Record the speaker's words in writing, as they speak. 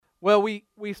Well,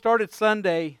 we started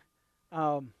Sunday,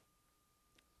 um,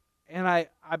 and I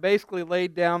basically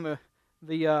laid down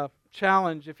the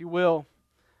challenge, if you will.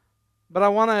 But I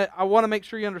wanna make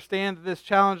sure you understand that this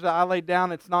challenge that I laid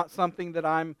down, it's not something that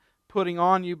I'm putting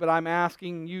on you, but I'm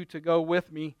asking you to go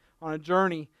with me on a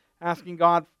journey, asking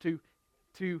God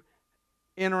to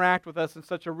interact with us in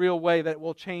such a real way that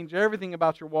will change everything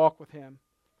about your walk with Him.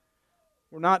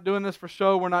 We're not doing this for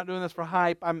show. We're not doing this for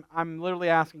hype. I'm literally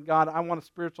asking God, I want a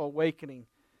spiritual awakening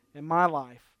in my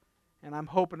life, and I'm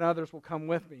hoping others will come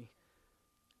with me.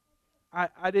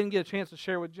 I didn't get a chance to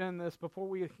share with Jen this before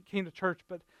we came to church,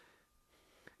 but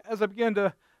as I began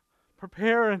to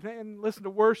prepare and listen to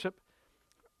worship,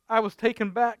 I was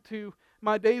taken back to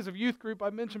my days of youth group I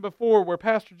mentioned before, where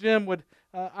Pastor Jim would,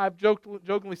 I've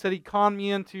jokingly said he'd con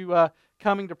me into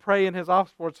coming to pray in his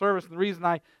Oxford service. And the reason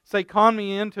I say con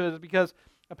me into it is because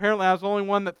apparently I was the only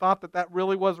one that thought that that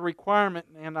really was a requirement,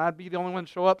 and I'd be the only one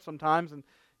to show up sometimes, and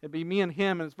it'd be me and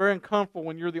him, and it's very uncomfortable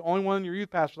when you're the only one in your youth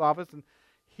pastor's office, and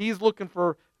he's looking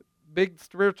for big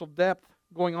spiritual depth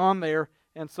going on there,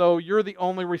 and so you're the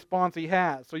only response he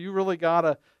has. So you really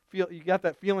got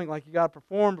that feeling like you got to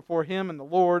perform before him and the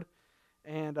Lord,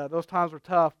 and those times were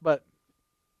tough, but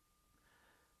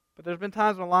there's been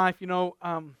times in life,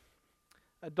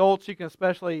 adults, you can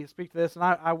especially speak to this, and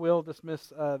I will dismiss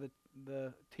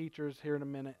the teachers here in a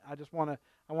minute. I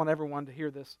want everyone to hear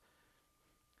this.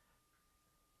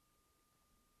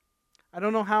 I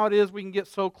don't know how it is we can get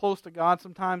so close to God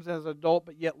sometimes as an adult,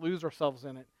 but yet lose ourselves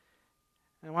in it.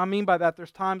 And what I mean by that,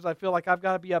 there's times I feel like I've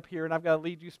got to be up here and I've got to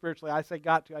lead you spiritually. I say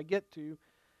I get to,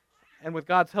 and with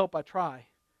God's help I try.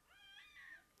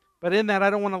 But in that, I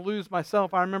don't want to lose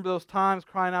myself. I remember those times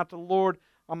crying out to the Lord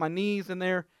on my knees in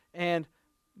there and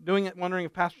doing it, wondering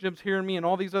if Pastor Jim's hearing me and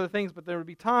all these other things. But there would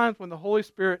be times when the Holy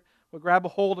Spirit would grab a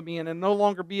hold of me, and it no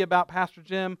longer be about Pastor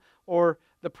Jim or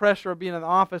the pressure of being in the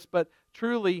office, but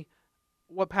truly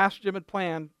what Pastor Jim had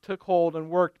planned took hold and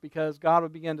worked because God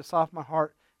would begin to soften my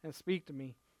heart and speak to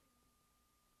me.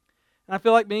 And I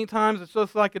feel like many times it's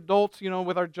just like adults,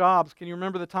 with our jobs. Can you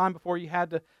remember the time before you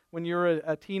had to, when you were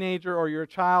a teenager or you're a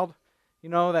child,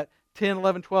 that 10,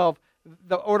 11, 12,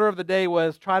 the order of the day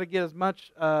was try to get as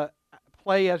much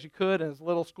play as you could and as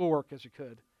little schoolwork as you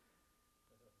could.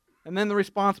 And then the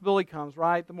responsibility comes,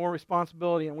 right? The more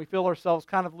responsibility, and we feel ourselves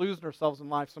kind of losing ourselves in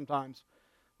life sometimes.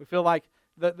 We feel like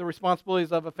the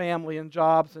responsibilities of a family and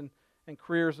jobs and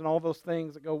careers and all those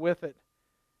things that go with it.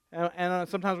 And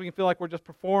sometimes we can feel like we're just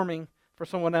performing for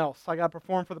someone else. I got to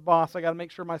perform for the boss. I got to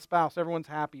make sure my spouse, everyone's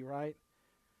happy, right?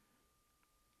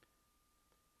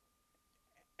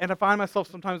 And I find myself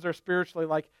sometimes there spiritually,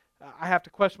 like I have to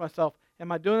question myself,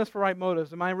 am I doing this for right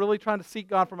motives? Am I really trying to seek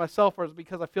God for myself, or is it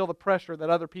because I feel the pressure that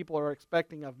other people are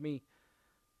expecting of me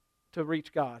to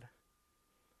reach God?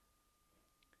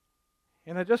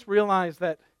 And I just realized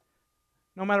that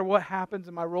no matter what happens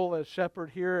in my role as shepherd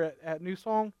here at New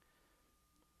Song,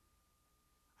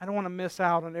 I don't want to miss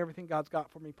out on everything God's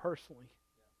got for me personally.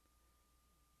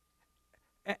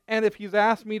 And if He's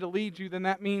asked me to lead you, then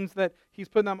that means that He's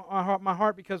putting that on my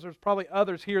heart because there's probably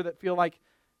others here that feel like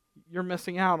you're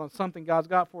missing out on something God's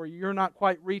got for you. You're not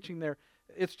quite reaching there.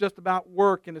 It's just about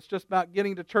work, and it's just about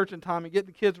getting to church in time and getting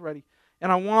the kids ready.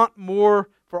 And I want more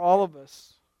for all of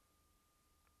us.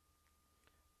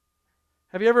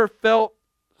 Have you ever felt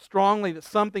strongly that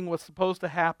something was supposed to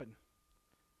happen?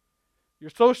 You're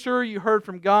so sure you heard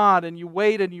from God, and you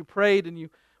waited and you prayed and you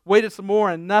waited some more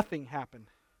and nothing happened.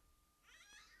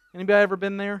 Anybody ever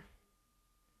been there?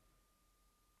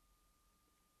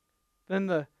 Then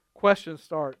the questions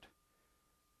start.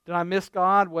 Did I miss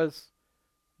God? Was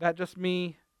that just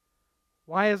me?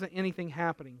 Why isn't anything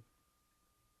happening?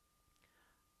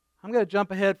 I'm going to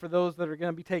jump ahead for those that are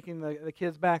going to be taking the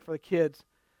kids back for the kids.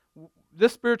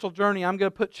 This spiritual journey, I'm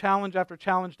going to put challenge after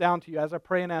challenge down to you as I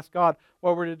pray and ask God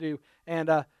what we're to do. And,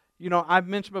 I've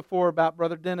mentioned before about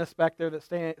Brother Dennis back there that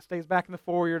stays back in the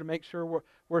foyer to make sure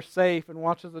we're safe and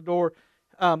watches the door.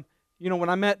 When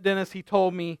I met Dennis, he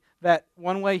told me that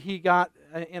one way he got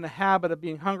in a habit of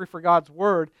being hungry for God's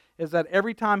Word is that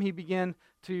every time he began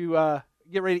to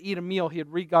get ready to eat a meal, he'd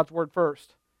read God's Word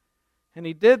first. And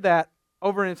he did that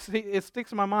over, and it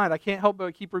sticks in my mind. I can't help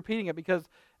but keep repeating it because,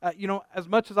 as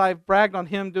much as I've bragged on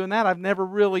him doing that, I've never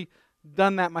really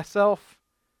done that myself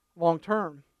long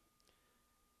term.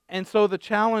 And so the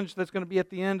challenge that's going to be at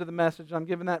the end of the message, I'm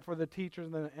giving that for the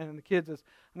teachers and the kids, is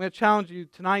I'm going to challenge you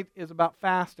tonight is about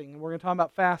fasting, and we're going to talk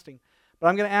about fasting. But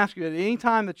I'm going to ask you at any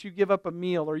time that you give up a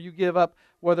meal, or you give up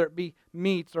whether it be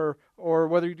meats or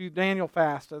whether you do Daniel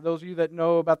fast, those of you that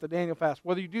know about the Daniel fast,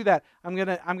 whether you do that, I'm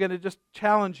going to just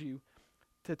challenge you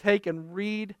to take and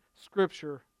read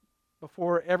Scripture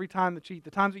before every time that you eat.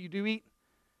 The times that you do eat,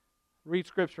 read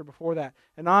Scripture before that.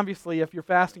 And obviously, if you're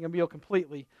fasting a meal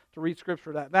completely, to read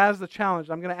Scripture that. That is the challenge.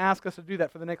 I'm going to ask us to do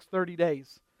that for the next 30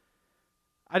 days.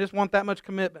 I just want that much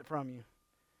commitment from you.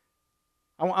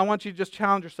 I want you to just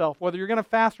challenge yourself, whether you're going to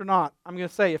fast or not. I'm going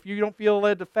to say, if you don't feel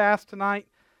led to fast tonight,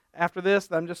 after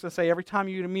this, I'm just going to say, every time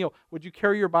you eat a meal, would you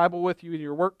carry your Bible with you in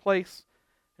your workplace,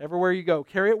 everywhere you go?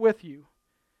 Carry it with you.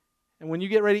 And when you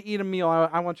get ready to eat a meal,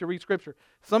 I want you to read Scripture.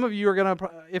 Some of you are going to,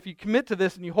 if you commit to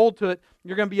this and you hold to it,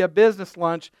 you're going to be a business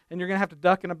lunch, and you're going to have to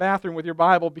duck in a bathroom with your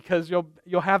Bible because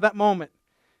you'll have that moment.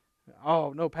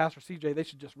 Oh, no, Pastor CJ, they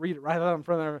should just read it right out in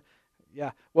front of them.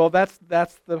 Yeah, well, that's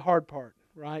the hard part,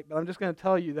 right? But I'm just going to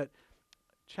tell you that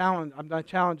my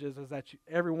challenge is that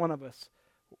every one of us,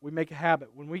 we make a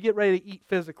habit. When we get ready to eat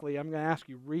physically, I'm going to ask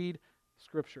you, read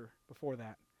Scripture before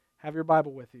that. Have your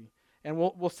Bible with you. And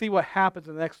we'll see what happens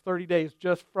in the next 30 days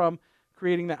just from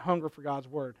creating that hunger for God's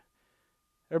Word.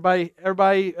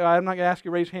 Everybody, I'm not going to ask you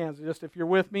to raise hands. Just if you're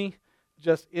with me,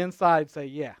 just inside say,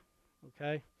 yeah.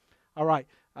 Okay? All right.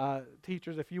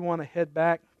 Teachers, if you want to head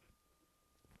back.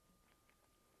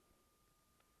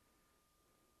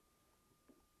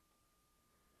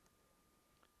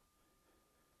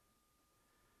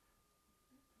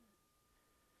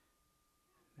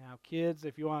 Now, kids,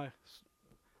 if you want to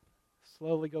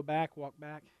slowly go back, walk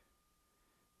back.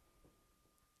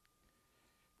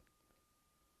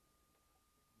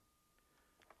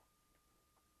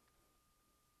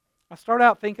 I start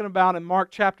out thinking about in Mark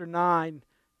chapter 9,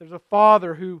 there's a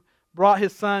father who brought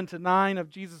his son to 9 of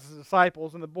Jesus'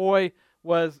 disciples, and the boy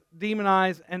was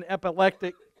demonized and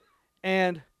epileptic.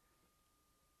 And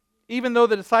even though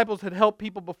the disciples had helped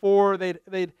people before,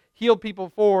 they'd healed people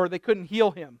before, they couldn't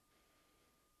heal him.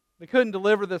 They couldn't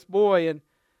deliver this boy. And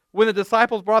when the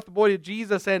disciples brought the boy to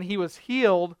Jesus and he was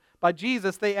healed by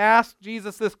Jesus, they asked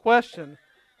Jesus this question: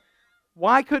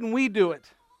 why couldn't we do it?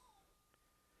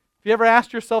 If you ever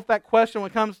asked yourself that question when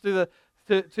it comes to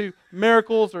to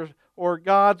miracles or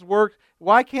God's work,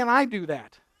 why can't I do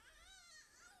that?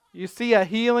 You see a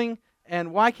healing,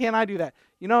 and why can't I do that?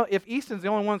 You know, if Easton's the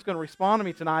only one that's going to respond to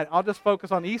me tonight, I'll just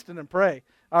focus on Easton and pray,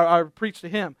 or preach to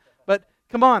him. But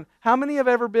come on, how many have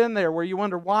ever been there where you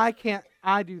wonder, why can't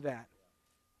I do that?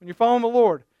 When you're following the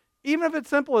Lord, even if it's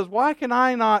simple as, why can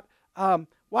I not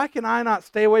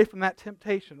stay away from that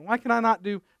temptation? Why can I not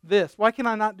do this? Why can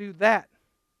I not do that?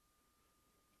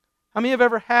 How many have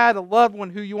ever had a loved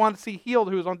one who you want to see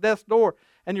healed, who is on death's door,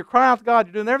 and you're crying out to God,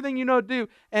 you're doing everything you know to do,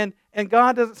 and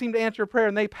God doesn't seem to answer your prayer,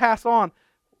 and they pass on?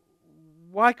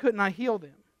 Why couldn't I heal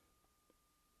them?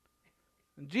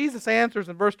 And Jesus answers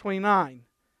in verse 29,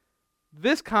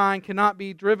 this kind cannot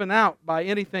be driven out by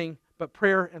anything but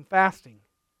prayer and fasting.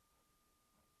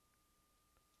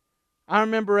 I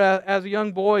remember as a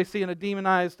young boy seeing a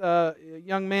demonized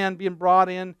young man being brought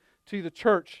in to the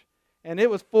church, and it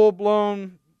was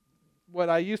full-blown.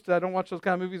 I don't watch those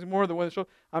kind of movies anymore.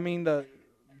 The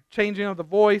changing of the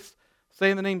voice,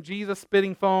 saying the name Jesus,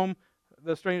 spitting foam,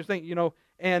 the strangest thing,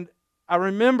 And I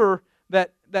remember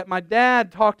that my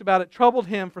dad talked about it, troubled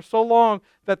him for so long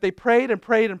that they prayed and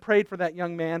prayed and prayed for that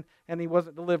young man, and he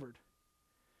wasn't delivered.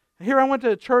 And here I went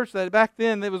to a church that back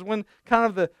then, it was when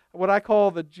kind of what I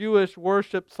call the Jewish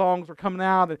worship songs were coming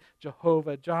out, and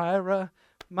Jehovah Jireh,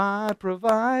 my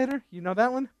provider. You know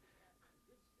that one?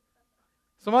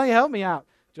 Somebody help me out.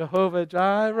 Jehovah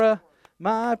Jireh,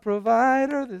 my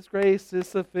provider, this grace is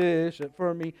sufficient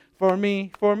for me.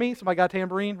 Somebody got a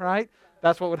tambourine, right?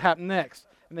 That's what would happen next.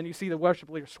 And then you see the worship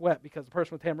leader sweat because the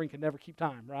person with tambourine can never keep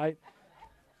time, right?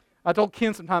 I told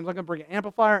Ken sometimes I'm going to bring an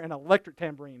amplifier and an electric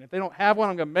tambourine. If they don't have one,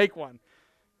 I'm going to make one.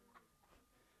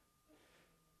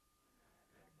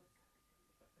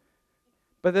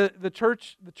 But the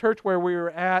church where we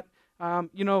were at,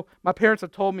 my parents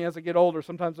have told me as I get older,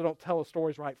 sometimes I don't tell the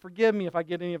stories right. Forgive me if I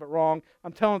get any of it wrong.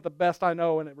 I'm telling it the best I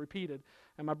know and it repeated.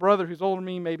 And my brother, who's older than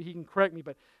me, maybe he can correct me,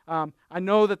 but I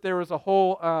know that there was a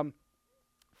whole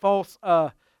false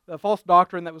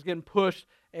doctrine that was getting pushed,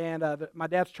 and my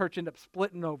dad's church ended up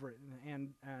splitting over it.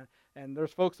 And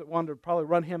there's folks that wanted to probably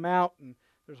run him out, and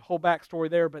there's a whole backstory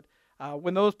there. But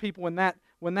when those people, when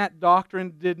that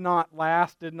doctrine did not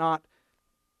last, did not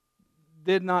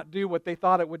do what they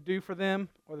thought it would do for them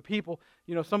or the people,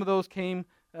 some of those came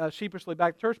sheepishly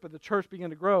back to church, but the church began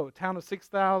to grow. A town of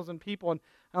 6,000 people, and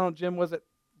I don't know, Jim, was it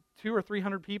 200 or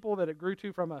 300 people that it grew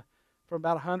to from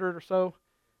about 100 or so?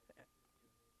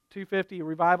 250, a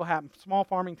revival happened, small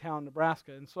farming town in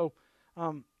Nebraska. And so,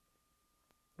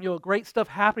 great stuff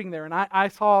happening there. And I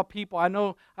saw people,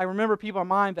 I remember people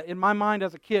in my mind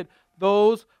as a kid,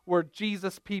 those were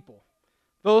Jesus people.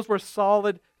 Those were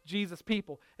solid Jesus'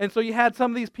 people. And so you had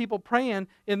some of these people praying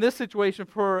in this situation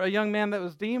for a young man that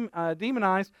was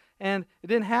demonized, and it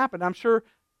didn't happen. I'm sure,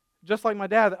 just like my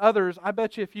dad, the others, I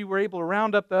bet you if you were able to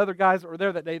round up the other guys that were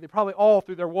there that day, they probably all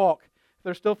through their walk, if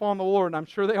they're still following the Lord, and I'm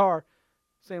sure they are,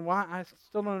 saying, why? I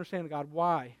still don't understand, God,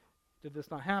 why did this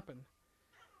not happen?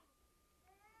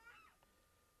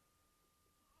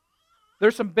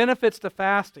 There's some benefits to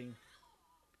fasting.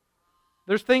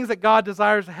 There's things that God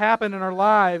desires to happen in our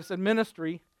lives and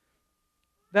ministry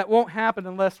that won't happen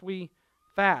unless we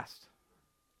fast.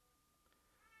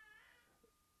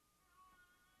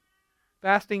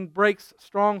 Fasting breaks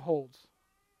strongholds,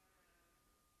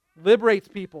 liberates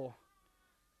people,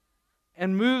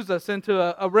 and moves us into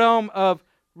a realm of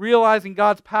realizing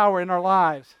God's power in our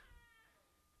lives.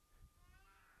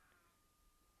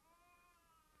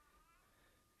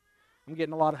 I'm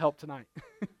getting a lot of help tonight.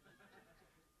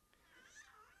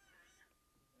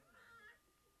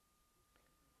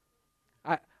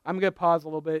 I'm going to pause a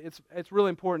little bit. It's really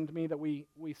important to me that we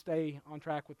stay on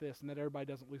track with this and that everybody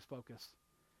doesn't lose focus.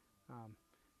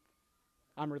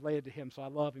 I'm related to him, so I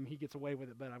love him. He gets away with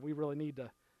it, but we really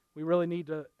need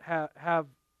to have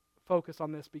focus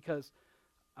on this because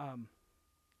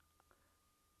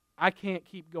I can't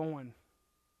keep going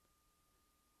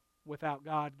without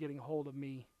God getting a hold of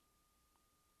me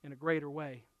in a greater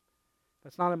way.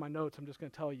 That's not in my notes. I'm just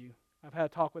going to tell you. I've had a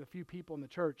talk with a few people in the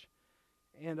church,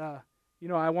 and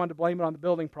I wanted to blame it on the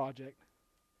building project.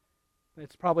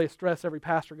 It's probably a stress every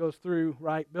pastor goes through,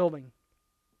 right, building.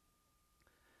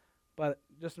 But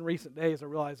just in recent days, I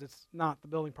realized it's not the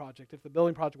building project. If the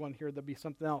building project wasn't here, there'd be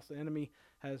something else. The enemy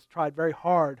has tried very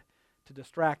hard to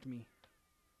distract me.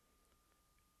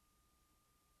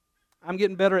 I'm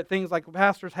getting better at things like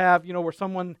pastors have, where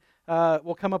someone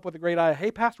will come up with a great idea.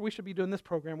 Hey, pastor, we should be doing this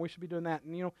program. We should be doing that.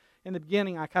 And, in the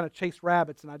beginning, I kind of chase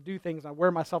rabbits and I do things and I wear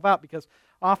myself out because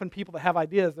often people that have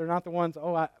ideas, they're not the ones,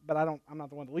 I'm not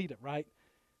the one to lead it, right?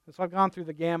 And so I've gone through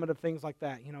the gamut of things like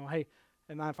that. Hey,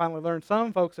 and I finally learned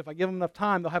some folks, if I give them enough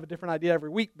time, they'll have a different idea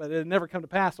every week, but it'll never come to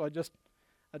pass, so I just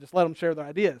let them share their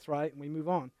ideas, right? And we move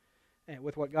on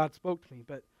with what God spoke to me.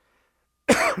 But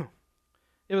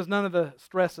it was none of the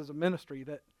stresses of ministry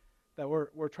that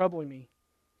were troubling me.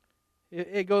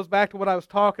 It goes back to what I was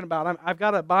talking about. I've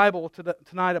got a Bible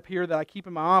tonight up here that I keep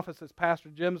in my office. It's Pastor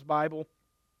Jim's Bible,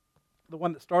 the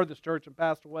one that started this church and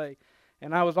passed away.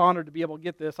 And I was honored to be able to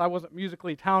get this. I wasn't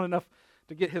musically talented enough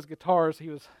to get his guitars. He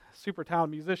was a super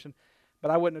talented musician.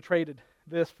 But I wouldn't have traded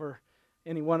this for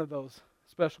any one of those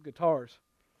special guitars.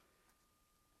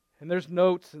 And there's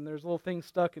notes and there's little things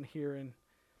stuck in here. And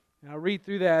I read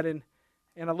through that and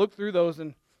I look through those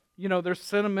and, there's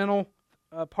sentimental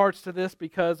parts to this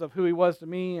because of who he was to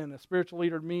me and a spiritual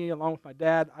leader to me along with my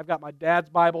dad. I've got my dad's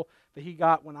Bible that he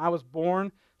got when I was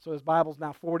born. So his Bible's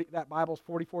now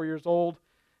 44 years old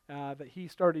that he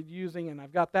started using. And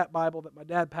I've got that Bible that my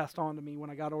dad passed on to me when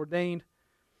I got ordained.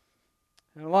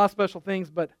 And a lot of special things,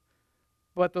 but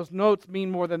those notes mean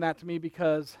more than that to me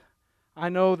because I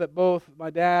know that both my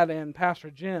dad and Pastor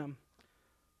Jim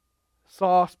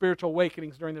saw spiritual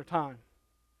awakenings during their time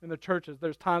in their churches.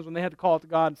 There's times when they had to call out to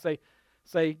God and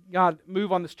say, God,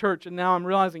 move on this church. And now I'm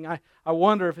realizing I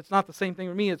wonder if it's not the same thing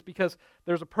for me. It's because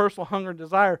there's a personal hunger and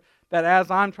desire that as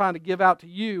I'm trying to give out to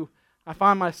you, I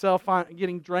find myself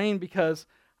getting drained because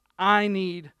I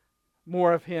need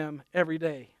more of Him every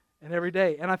day and every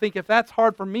day. And I think if that's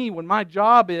hard for me when my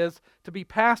job is to be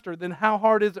pastor, then how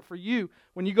hard is it for you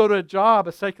when you go to a job,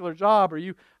 a secular job, or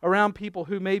you around people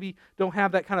who maybe don't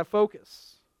have that kind of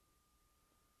focus?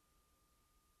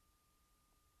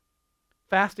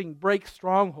 Fasting breaks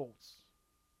strongholds.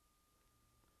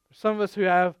 There's some of us who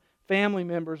have family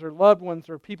members or loved ones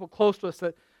or people close to us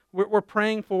that we're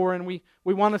praying for, and we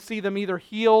want to see them either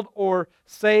healed or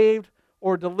saved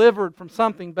or delivered from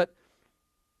something, but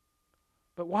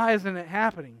why isn't it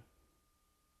happening?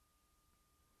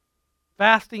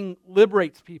 Fasting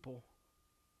liberates people.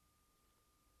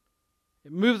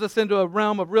 It moves us into a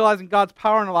realm of realizing God's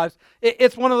power in our lives.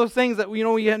 It's one of those things that you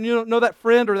know that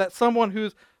friend or that someone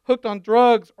who's hooked on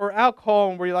drugs or alcohol,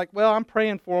 and where you're like, well, I'm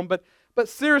praying for them, but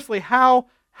seriously, how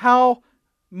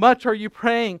much are you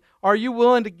praying? Are you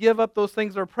willing to give up those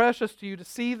things that are precious to you to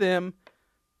see them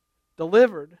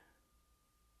delivered?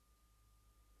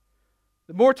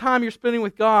 The more time you're spending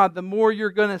with God, the more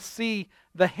you're going to see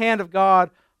the hand of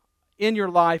God in your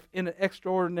life in an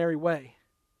extraordinary way.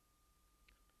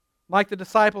 Like the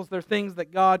disciples, there are things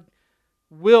that God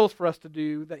wills for us to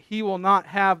do that He will not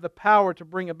have the power to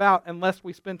bring about unless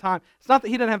we spend time. It's not that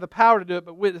He doesn't have the power to do it,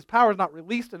 but His power is not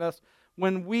released in us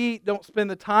when we don't spend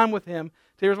the time with Him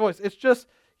to hear His voice. It's just,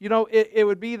 it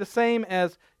would be the same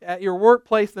as at your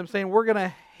workplace, them saying, we're going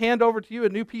to hand over to you a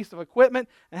new piece of equipment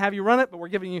and have you run it, but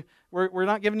we're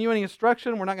not giving you any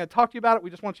instruction. We're not going to talk to you about it. We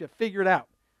just want you to figure it out.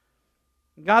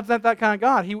 God's not that kind of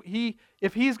God.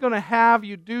 If He's going to have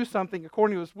you do something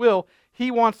according to His will, He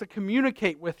wants to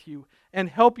communicate with you and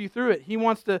help you through it. He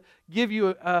wants to give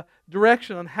you a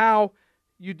direction on how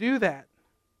you do that.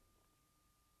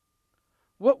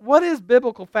 What is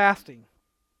biblical fasting?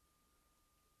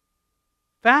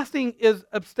 Fasting is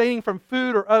abstaining from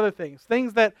food or other things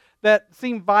that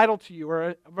seem vital to you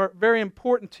or are very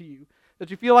important to you, that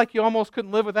you feel like you almost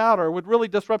couldn't live without or would really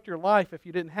disrupt your life if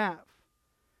you didn't have.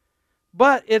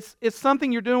 But it's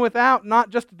something you're doing without,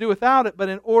 not just to do without it, but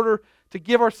in order to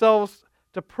give ourselves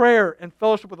to prayer and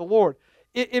fellowship with the Lord.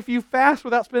 If you fast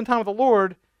without spending time with the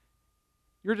Lord,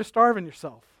 you're just starving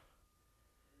yourself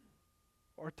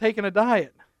or taking a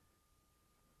diet.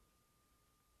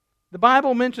 The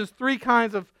Bible mentions 3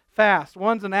 kinds of fast.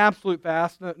 One's an absolute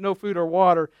fast, no food or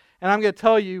water. And I'm going to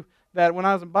tell you that when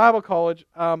I was in Bible college,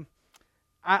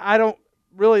 I don't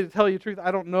really, to tell you the truth,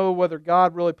 I don't know whether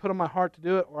God really put on my heart to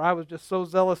do it or I was just so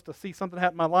zealous to see something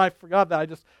happen in my life for God that I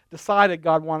just decided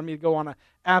God wanted me to go on an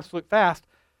absolute fast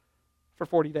for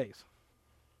 40 days.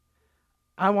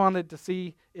 I wanted to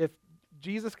see if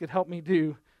Jesus could help me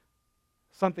do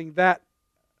something that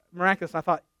miraculous. And I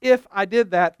thought, if I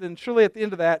did that, then surely at the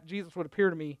end of that, Jesus would appear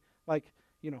to me like,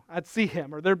 I'd see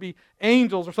Him, or there'd be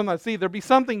angels or something I'd see. There'd be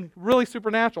something really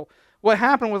supernatural. What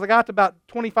happened was I got to about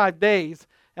 25 days,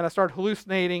 and I started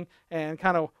hallucinating and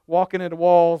kind of walking into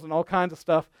walls and all kinds of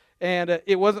stuff. And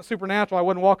it wasn't supernatural. I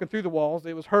wasn't walking through the walls.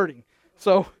 It was hurting.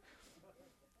 So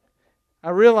I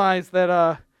realized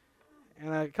that,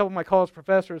 and a couple of my college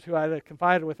professors who I had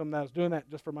confided with them that I was doing that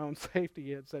just for my own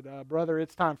safety had said, brother,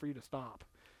 it's time for you to stop.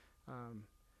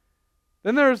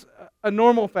 Then there's a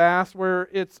normal fast where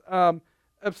it's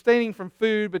abstaining from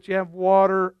food, but you have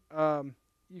water.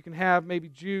 You can have maybe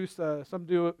juice. Some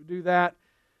do that.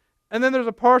 And then there's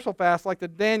a partial fast, like the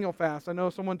Daniel fast. I know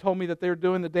someone told me that they're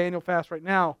doing the Daniel fast right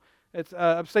now. It's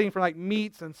abstaining from like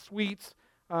meats and sweets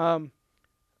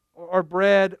or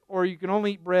bread, or you can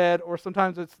only eat bread, or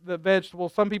sometimes it's the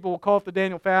vegetables. Some people will call it the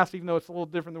Daniel fast, even though it's a little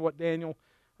different than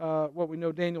what we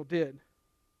know Daniel did.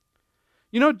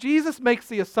 Jesus makes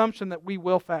the assumption that we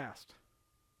will fast.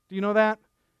 Do you know that?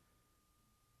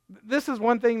 This is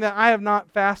one thing that I have not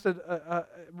fasted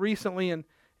recently in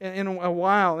a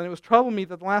while, and it was troubling me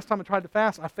that the last time I tried to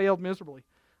fast, I failed miserably.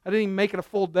 I didn't even make it a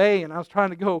full day, and I was trying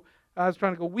to go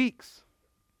weeks.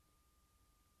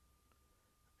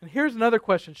 And here's another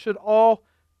question: should all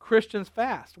Christians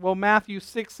fast? Well, Matthew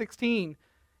 6:16,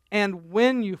 and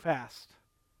when you fast,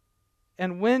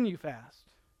 and when you fast.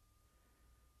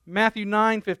 Matthew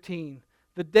 9:15,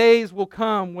 the days will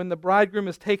come when the bridegroom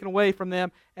is taken away from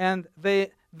them, and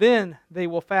then they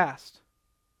will fast.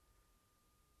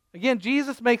 Again,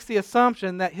 Jesus makes the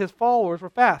assumption that His followers will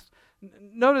fast.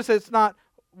 Notice it's not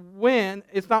when,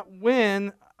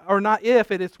 or not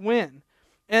if, it's when.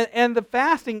 And the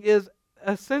fasting is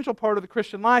an essential part of the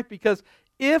Christian life, because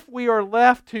if we are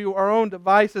left to our own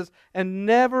devices and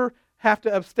never have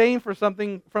to abstain from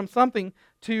something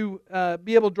to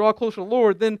be able to draw closer to the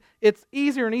Lord, then it's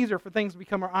easier and easier for things to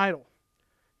become our idol.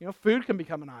 Food can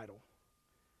become an idol.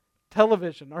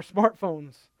 Television, our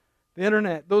smartphones, the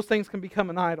internet, those things can become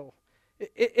an idol.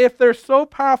 If they're so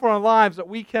powerful in our lives that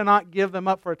we cannot give them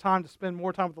up for a time to spend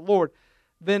more time with the Lord,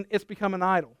 then it's become an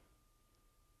idol.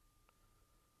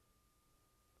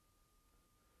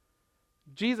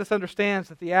 Jesus understands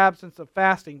that the absence of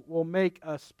fasting will make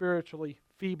us spiritually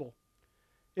feeble.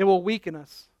 It will weaken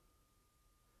us.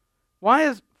 Why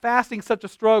is fasting such a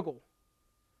struggle?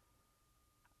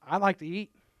 I like to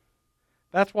eat.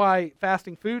 That's why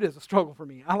fasting food is a struggle for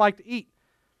me. I like to eat.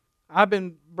 I've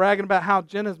been bragging about how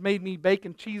Jen has made me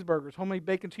homemade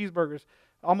bacon cheeseburgers,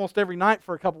 almost every night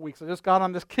for a couple weeks. I just got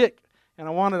on this kick, and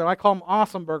I call them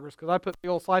awesome burgers, because I put the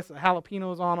old slice of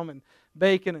jalapenos on them, and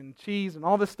bacon and cheese and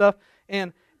all this stuff,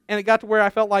 and it got to where I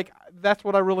felt like that's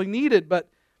what I really needed, but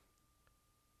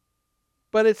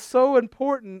it's so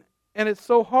important, and it's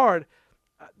so hard.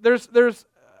 There's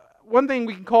one thing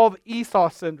we can call the Esau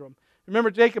syndrome. Remember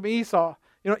Jacob and Esau?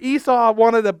 Esau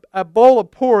wanted a bowl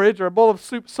of porridge or a bowl of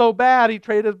soup so bad he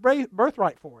traded his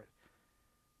birthright for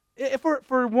it.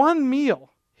 For one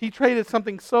meal, he traded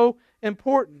something so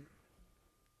important.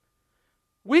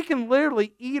 We can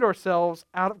literally eat ourselves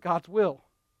out of God's will.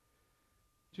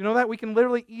 Do you know that? We can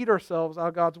literally eat ourselves out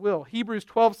of God's will. Hebrews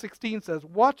 12:16 says,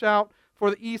 watch out for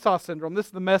the Esau syndrome. This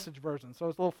is the Message version, so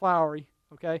it's a little flowery,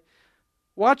 okay?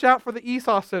 Watch out for the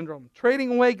Esau syndrome,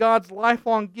 trading away God's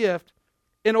lifelong gift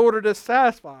in order to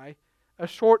satisfy a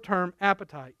short-term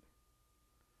appetite.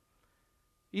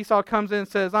 Esau comes in and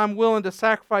says, I'm willing to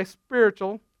sacrifice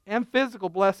spiritual and physical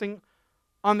blessing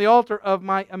on the altar of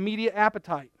my immediate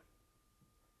appetite.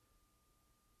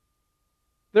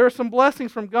 There are some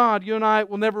blessings from God you and I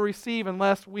will never receive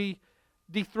unless we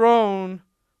dethrone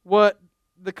what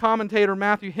the commentator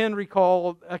Matthew Henry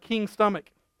called a king's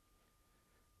stomach.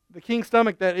 The king's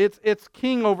stomach, that it's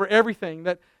king over everything,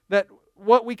 that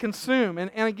what we consume.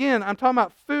 And again, I'm talking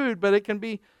about food, but it can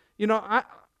be, I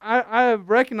have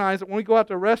recognized that when we go out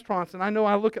to restaurants, and I know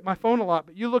I look at my phone a lot,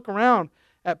 but you look around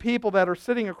at people that are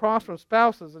sitting across from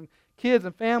spouses and kids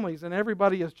and families, and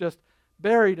everybody is just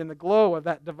buried in the glow of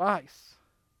that device.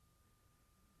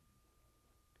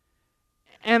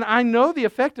 And I know the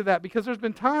effect of that because there's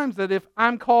been times that if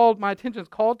my attention is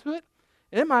called to it,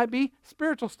 it might be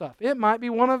spiritual stuff. It might be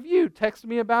one of you texting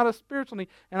me about a spiritual need,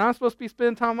 and I'm supposed to be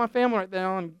spending time with my family right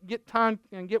now and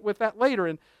get with that later.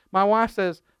 And my wife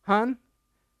says, "Hun,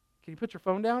 can you put your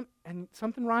phone down?" And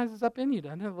something rises up in you,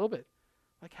 doesn't it, a little bit?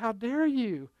 Like, how dare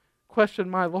you question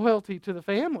my loyalty to the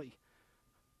family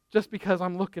just because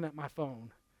I'm looking at my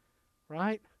phone,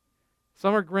 right?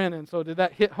 Some are grinning, so did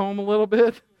that hit home a little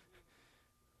bit?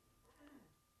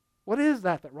 What is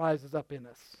that rises up in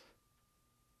us?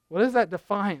 What is that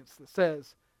defiance that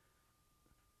says,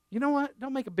 you know what,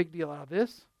 don't make a big deal out of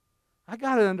this. I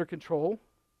got it under control.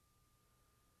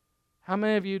 How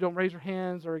many of you, don't raise your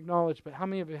hands or acknowledge, but how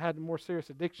many of you had a more serious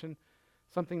addiction,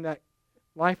 something that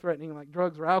life-threatening like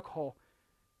drugs or alcohol,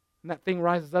 and that thing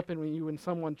rises up in you when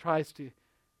someone tries to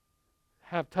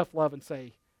have tough love and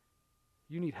say,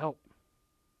 you need help,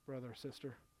 brother or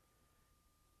sister.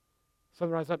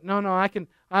 Something rises up, no, I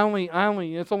only,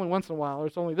 it's only once in a while, or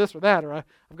it's only this or that, or I've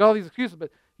got all these excuses,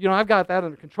 but, I've got that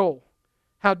under control.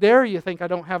 How dare you think I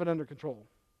don't have it under control?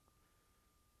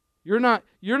 You're not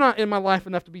in my life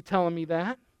enough to be telling me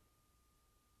that.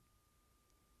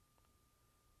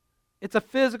 It's a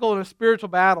physical and a spiritual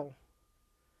battle.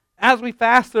 As we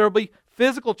fast, there will be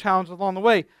physical challenges along the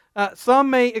way. Some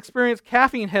may experience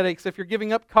caffeine headaches if you're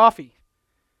giving up coffee.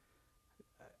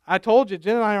 I told you,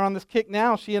 Jen and I are on this kick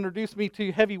now. She introduced me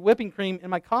to heavy whipping cream in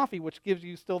my coffee, which gives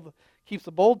you keeps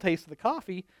the bold taste of the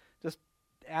coffee, just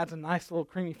adds a nice little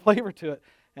creamy flavor to it.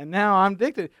 And now I'm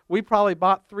addicted. We probably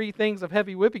bought 3 things of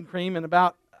heavy whipping cream in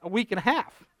about a week and a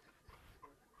half.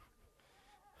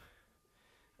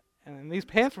 And these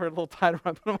pants were a little tighter.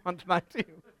 I put them on tonight too.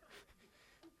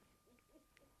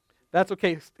 That's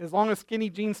okay. As long as skinny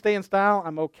jeans stay in style,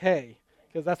 I'm okay.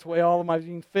 Because that's the way all of my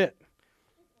jeans fit.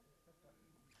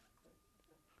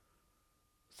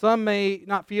 Some may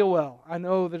not feel well. I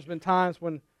know there's been times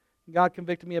when God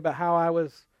convicted me about how I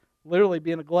was literally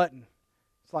being a glutton.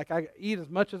 It's like I eat as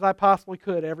much as I possibly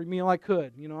could, every meal I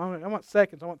could. I want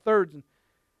seconds, I want thirds.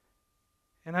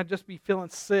 And I'd just be feeling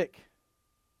sick.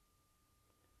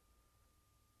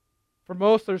 For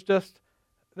most,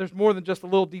 there's more than just a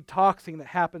little detoxing that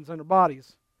happens in our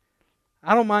bodies.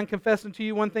 I don't mind confessing to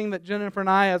you one thing that Jennifer and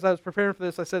I, as I was preparing for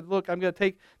this, I said, look, I'm going to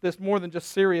take this more than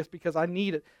just serious because I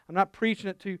need it. I'm not preaching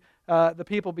it to the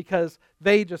people because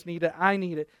they just need it. I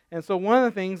need it. And so one of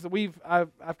the things that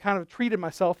I've kind of treated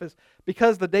myself is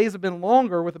because the days have been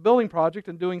longer with the building project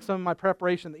and doing some of my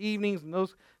preparation in the evenings and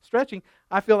those stretching,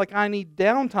 I feel like I need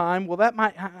downtime. Well, that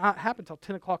might not happen until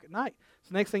 10 o'clock at night.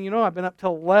 So next thing you know, I've been up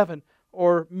till 11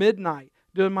 or midnight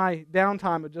doing my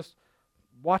downtime of just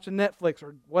watching Netflix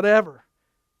or whatever.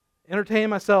 Entertain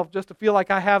myself just to feel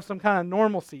like I have some kind of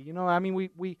normalcy.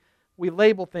 We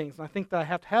label things, and I think that I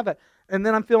have to have that. And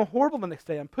then I'm feeling horrible the next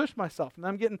day. I'm pushing myself, and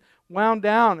I'm getting wound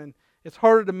down, and it's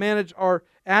harder to manage our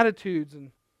attitudes.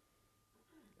 And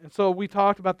so we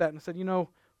talked about that and said,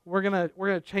 we're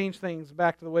gonna change things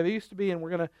back to the way they used to be, and we're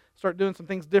gonna start doing some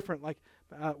things different. Like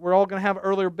we're all gonna have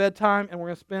earlier bedtime, and we're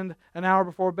gonna spend an hour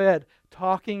before bed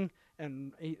talking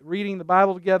and reading the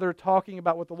Bible together, talking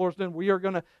about what the Lord's doing. We are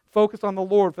going to focus on the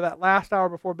Lord for that last hour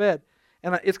before bed.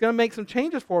 And it's going to make some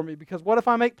changes for me, because what if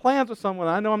I make plans with someone?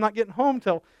 I know I'm not getting home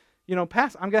till,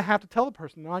 past. I'm going to have to tell the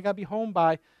person, no, I got to be home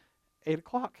by 8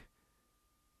 o'clock.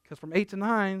 Because from 8 to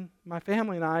 9, my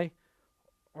family and I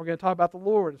are going to talk about the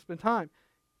Lord and spend time.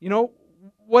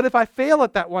 What if I fail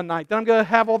at that one night? Then I'm going to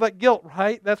have all that guilt,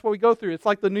 right? That's what we go through. It's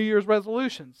like the New Year's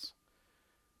resolutions.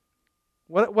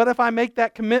 What if I make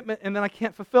that commitment and then I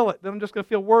can't fulfill it? Then I'm just going to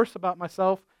feel worse about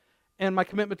myself and my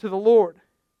commitment to the Lord.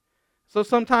 So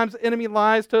sometimes the enemy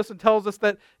lies to us and tells us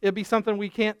that it'd be something we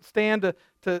can't stand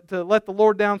to let the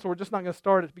Lord down, so we're just not going to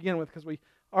start it to begin with because we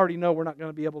already know we're not going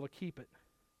to be able to keep it.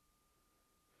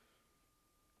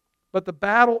 But the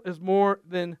battle is more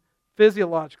than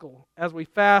physiological. As we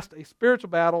fast, a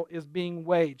spiritual battle is being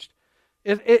waged.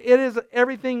 It is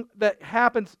everything that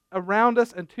happens around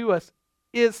us and to us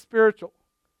is spiritual.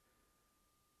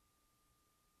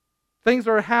 Things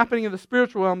that are happening in the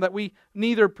spiritual realm that we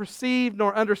neither perceive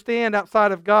nor understand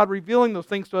outside of God revealing those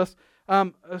things to us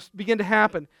begin to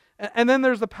happen. And then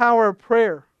there's the power of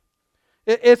prayer.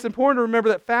 It's important to remember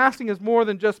that fasting is more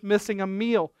than just missing a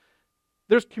meal.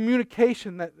 There's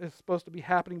communication that is supposed to be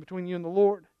happening between you and the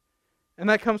Lord. And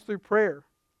that comes through prayer.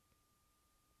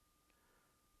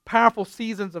 Powerful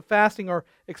seasons of fasting are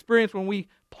experienced when we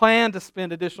plan to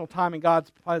spend additional time in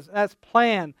God's presence. That's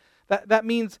plan. That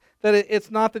means that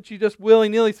it's not that you just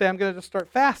willy-nilly say, I'm going to just start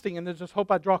fasting and then just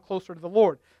hope I draw closer to the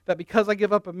Lord. That because I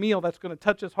give up a meal, that's going to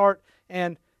touch His heart.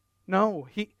 And no,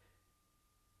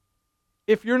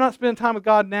 if you're not spending time with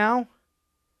God now,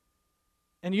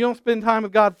 and you don't spend time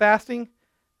with God fasting,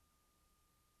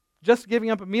 just giving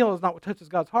up a meal is not what touches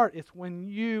God's heart. It's when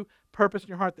you purpose in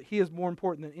your heart that He is more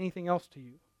important than anything else to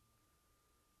you.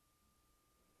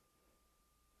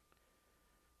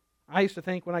 I used to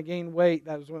think when I gained weight,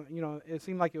 that was when, it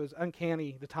seemed like it was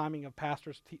uncanny, the timing of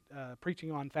pastors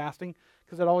preaching on fasting,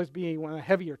 because it'd always be a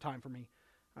heavier time for me.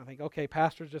 I think, okay,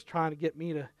 pastor's just trying to get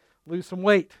me to lose some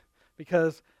weight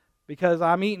because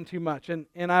I'm eating too much. And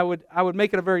I would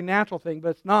make it a very natural thing, but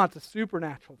it's not. It's a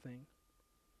supernatural thing.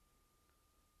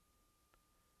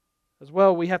 As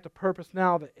well, we have to purpose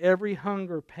now that every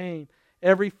hunger, pain,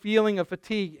 every feeling of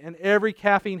fatigue, and every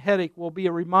caffeine headache will be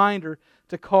a reminder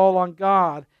to call on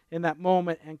God in that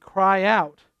moment and cry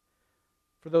out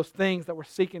for those things that we're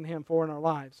seeking Him for in our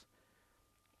lives.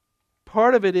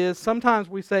 Part of it is sometimes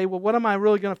we say, well, what am I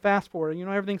really going to fast for? And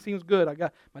everything seems good.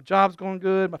 My job's going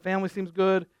good. My family seems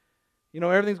good.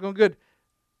 Everything's going good.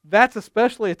 That's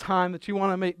especially a time that you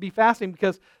want to be fasting,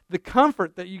 because the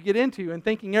comfort that you get into and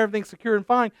thinking everything's secure and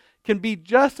fine can be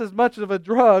just as much of a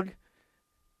drug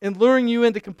in luring you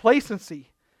into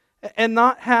complacency and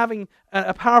not having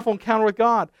a powerful encounter with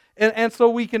God. And so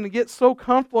we can get so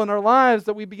comfortable in our lives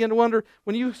that we begin to wonder,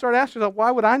 when you start asking yourself, why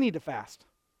would I need to fast?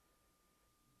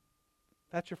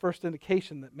 That's your first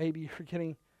indication that maybe you're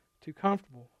getting too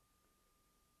comfortable.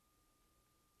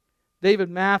 David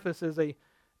Mathis is a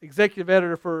executive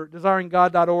editor for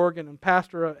DesiringGod.org and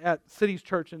pastor at Cities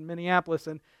Church in Minneapolis.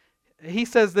 And he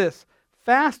says this: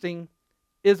 fasting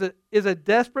is a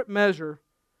desperate measure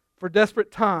for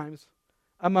desperate times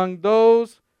among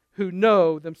those who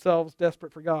know themselves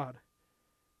desperate for God.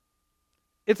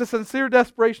 It's a sincere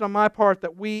desperation on my part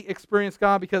that we experience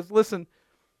God, because, listen,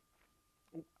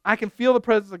 I can feel the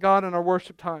presence of God in our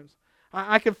worship times.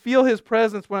 I can feel His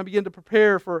presence when I begin to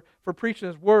prepare for preaching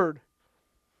His Word.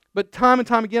 But time and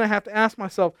time again, I have to ask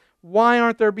myself, why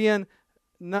aren't there being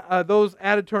those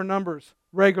added to our numbers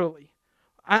regularly?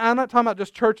 I'm not talking about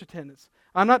just church attendance.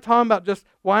 I'm not talking about just,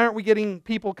 why aren't we getting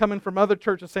people coming from other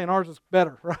churches saying ours is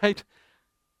better, right?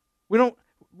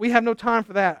 We have no time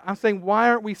for that. I'm saying, why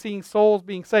aren't we seeing souls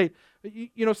being saved?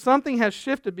 Something has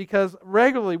shifted, because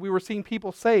regularly we were seeing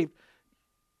people saved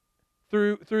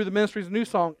through the ministries of New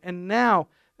Song, and now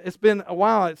it's been a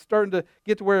while. It's starting to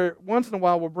get to where once in a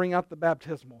while we'll bring out the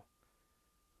baptismal.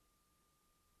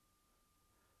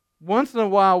 Once in a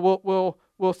while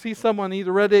we'll see someone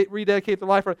either rededicate their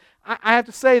life. I have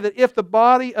to say that if the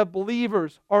body of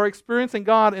believers are experiencing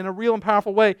God in a real and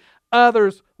powerful way,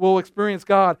 others will experience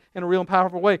God in a real and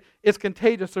powerful way. It's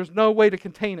contagious. There's no way to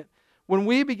contain it. When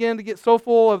we begin to get so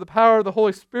full of the power of the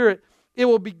Holy Spirit, it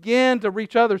will begin to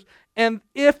reach others. And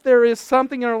if there is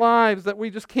something in our lives that we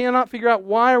just cannot figure out,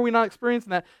 why are we not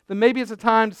experiencing that, then maybe it's a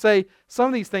time to say, some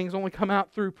of these things only come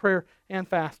out through prayer and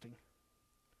fasting.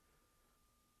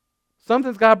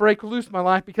 Something's got to break loose in my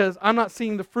life, because I'm not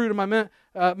seeing the fruit of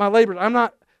my labors. I'm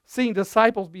not seeing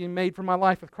disciples being made for my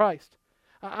life with Christ.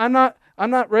 I'm not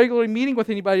regularly meeting with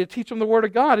anybody to teach them the Word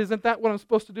of God. Isn't that what I'm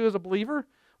supposed to do as a believer?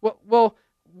 Well,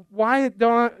 why do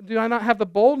I not have the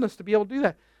boldness to be able to do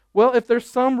that? Well, if there's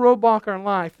some roadblock in our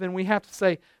life, then we have to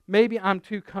say, maybe I'm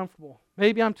too comfortable.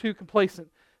 Maybe I'm too complacent.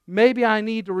 Maybe I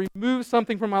need to remove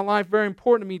something from my life very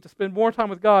important to me to spend more time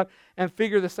with God and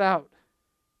figure this out.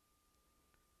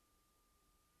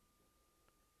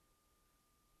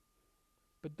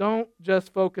 But don't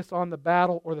just focus on the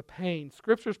battle or the pain.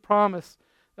 Scripture promises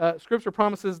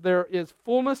there is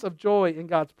fullness of joy in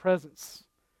God's presence,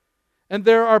 and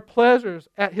there are pleasures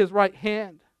at His right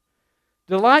hand.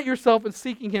 Delight yourself in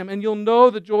seeking Him, and you'll know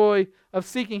the joy of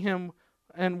seeking Him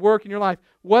and work in your life.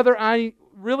 Whether I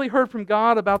really heard from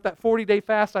God about that 40-day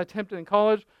fast I attempted in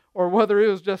college, or whether it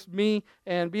was just me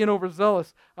and being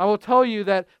overzealous, I will tell you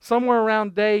that somewhere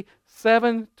around day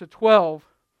 7 to 12,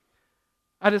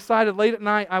 I decided late at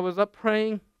night, I was up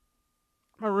praying in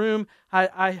my room.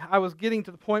 I was getting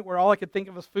to the point where all I could think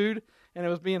of was food, and it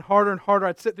was being harder and harder.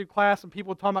 I'd sit through class and people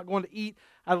would talk about going to eat.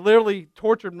 I literally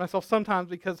tortured myself sometimes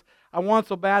because I wanted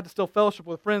so bad to still fellowship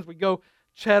with friends. We'd go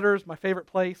Cheddar's, my favorite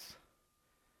place,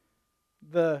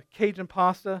 the Cajun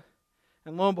pasta,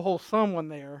 and lo and behold, someone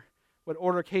there would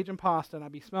order Cajun pasta, and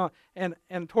I'd be smelling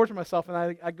and torture myself. And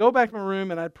I'd go back to my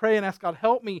room, and I'd pray and ask God,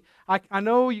 help me. I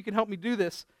know you can help me do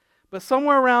this. But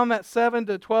somewhere around that 7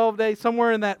 to 12 days,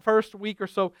 somewhere in that first week or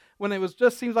so, when it was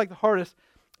just seems like the hardest,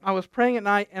 I was praying at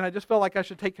night, and I just felt like I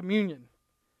should take communion.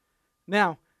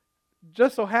 Now,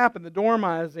 just so happened, the dorm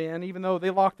I was in, even though they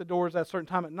locked the doors at a certain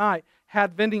time at night,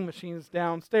 had vending machines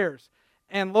downstairs.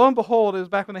 And lo and behold, it was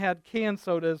back when they had canned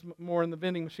sodas more in the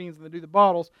vending machines than they do the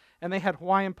bottles, and they had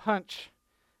Hawaiian Punch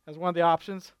as one of the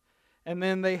options. And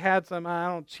then they had some, I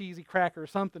don't know, cheesy cracker or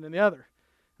something in the other.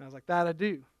 And I was like, that I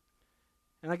do.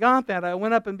 And I got that. I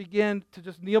went up and began to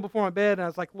just kneel before my bed, and I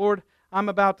was like, Lord, I'm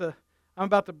about to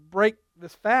break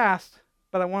this fast,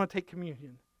 but I want to take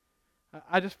communion.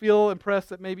 I just feel impressed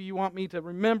that maybe you want me to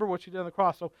remember what you did on the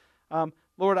cross. So,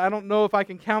 Lord, I don't know if I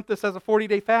can count this as a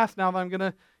 40-day fast now that I'm going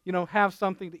to, have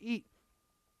something to eat.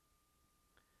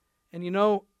 And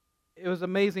it was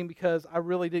amazing because I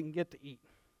really didn't get to eat.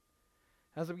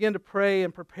 As I began to pray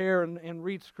and prepare and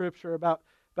read Scripture about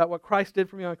what Christ did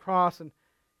for me on the cross, and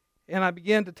I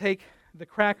began to take the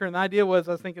cracker, and the idea was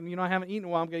I was thinking, I haven't eaten in a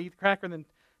while, I'm going to eat the cracker and then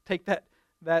take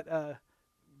that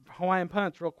Hawaiian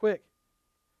Punch real quick.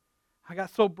 I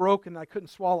got so broken that I couldn't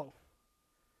swallow.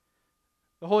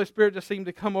 The Holy Spirit just seemed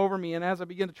to come over me, and as I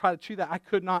began to try to chew that, I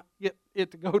could not get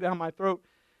it to go down my throat.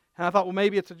 And I thought, well,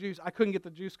 maybe it's a juice. I couldn't get the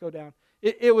juice go down.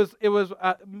 It was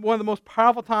one of the most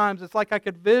powerful times. It's like I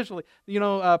could visually,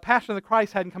 Passion of the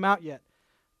Christ hadn't come out yet,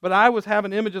 but I was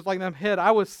having images like that in my head.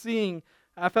 I was seeing.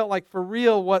 I felt like for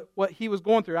real what he was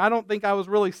going through. I don't think I was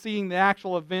really seeing the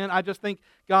actual event. I just think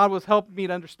God was helping me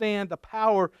to understand the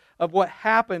power of what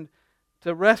happened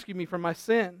to rescue me from my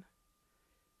sin.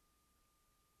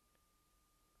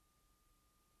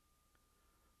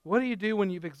 What do you do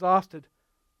when you've exhausted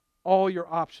all your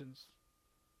options?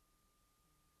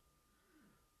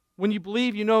 When you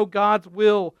believe you know God's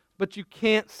will, but you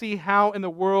can't see how in the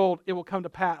world it will come to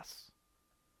pass.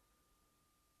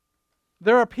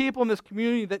 There are people in this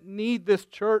community that need this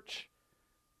church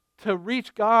to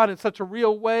reach God in such a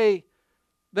real way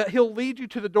that He'll lead you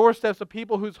to the doorsteps of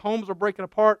people whose homes are breaking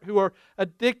apart, who are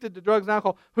addicted to drugs and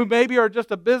alcohol, who maybe are just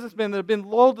a businessman that have been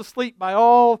lulled to sleep by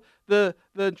all the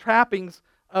trappings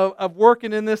of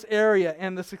working in this area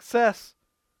and the success,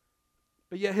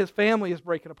 but yet his family is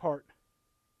breaking apart.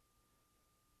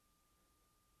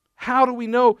 How do we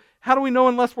know? How do we know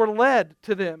unless we're led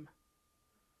to them?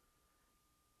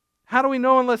 How do we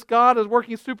know unless God is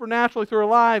working supernaturally through our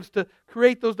lives to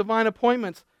create those divine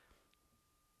appointments?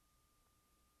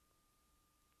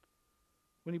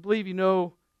 When you believe you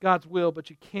know God's will, but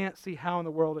you can't see how in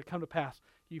the world it come to pass,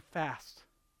 you fast.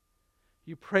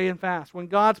 You pray and fast. When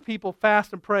God's people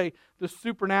fast and pray, the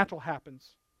supernatural happens.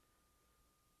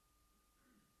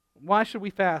 Why should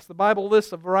we fast? The Bible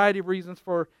lists a variety of reasons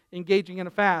for engaging in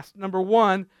a fast. Number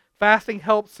one, fasting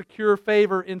helps secure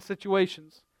favor in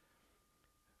situations.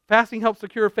 Fasting helps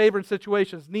secure favor in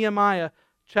situations. Nehemiah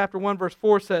chapter 1 verse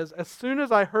 4 says, "As soon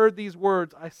as I heard these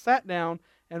words, I sat down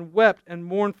and wept and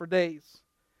mourned for days.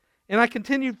 And I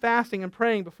continued fasting and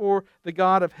praying before the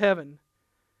God of heaven."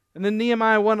 And then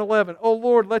Nehemiah 1:11, "O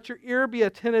Lord, let your ear be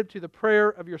attentive to the prayer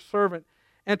of your servant,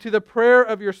 and to the prayer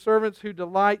of your servants who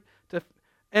delight to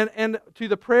to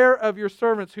the prayer of your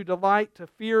servants who delight to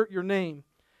fear your name,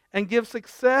 and give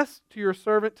success to your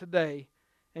servant today,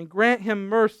 and grant him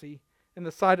mercy in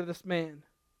the sight of this man."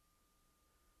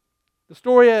 The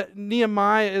story of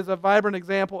Nehemiah is a vibrant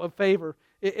example of favor.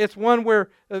 It's one where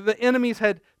the enemies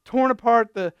had torn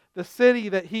apart the city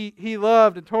that he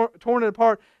loved and torn it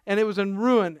apart, and it was in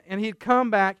ruin. And he'd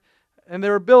come back, and they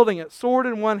were building it, sword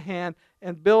in one hand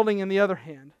and building in the other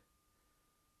hand.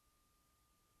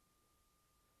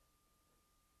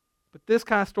 But this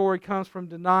kind of story comes from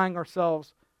denying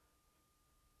ourselves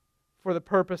for the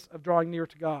purpose of drawing near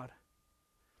to God.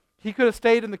 He could have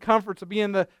stayed in the comforts of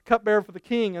being the cupbearer for the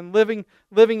king and living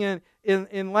in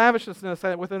lavishness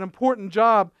with an important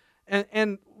job,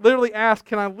 and literally asked,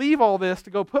 can I leave all this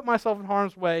to go put myself in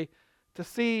harm's way to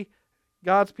see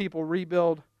God's people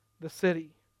rebuild the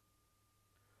city?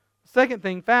 Second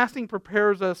thing, fasting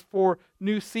prepares us for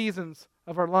new seasons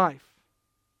of our life.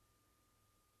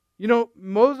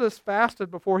 Moses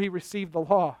fasted before he received the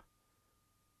law.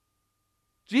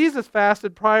 Jesus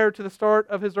fasted prior to the start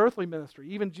of his earthly ministry.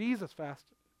 Even Jesus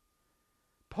fasted.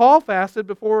 Paul fasted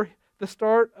before the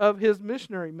start of his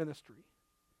missionary ministry.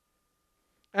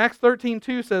 Acts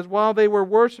 13:2 says, "While they were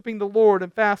worshiping the Lord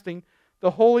and fasting,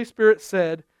 the Holy Spirit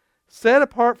said, 'Set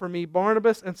apart for me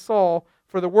Barnabas and Saul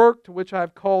for the work to which I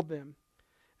have called them.'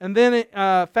 And then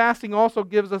fasting also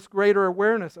gives us greater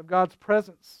awareness of God's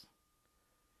presence.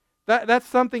 That's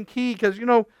something key, because,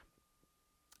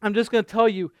 I'm just going to tell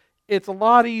you, it's a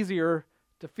lot easier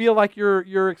to feel like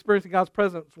you're experiencing God's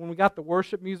presence when we got the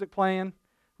worship music playing,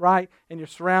 right? And you're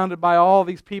surrounded by all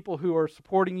these people who are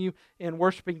supporting you in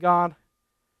worshiping God.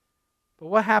 But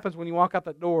what happens when you walk out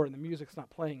that door and the music's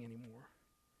not playing anymore?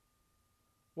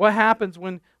 What happens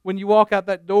when you walk out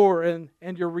that door and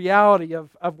your reality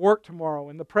of work tomorrow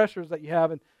and the pressures that you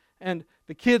have, and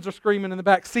the kids are screaming in the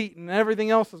back seat and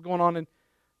everything else is going on, and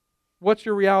what's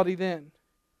your reality then?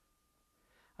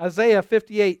 Isaiah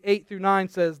 58, 8-9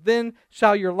 says, "Then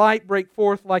shall your light break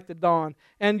forth like the dawn,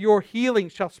 and your healing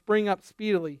shall spring up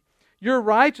speedily. Your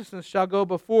righteousness shall go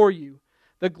before you.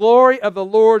 The glory of the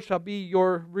Lord shall be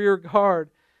your rear guard.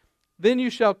 Then you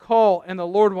shall call, and the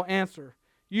Lord will answer.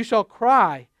 You shall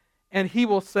cry, and He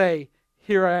will say,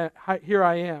 here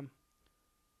I am."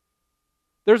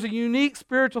 There's a unique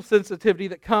spiritual sensitivity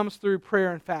that comes through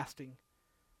prayer and fasting.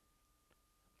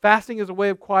 Fasting is a way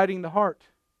of quieting the heart.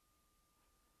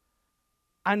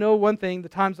 I know one thing, the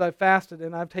times I've fasted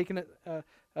and I've taken it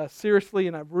seriously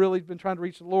and I've really been trying to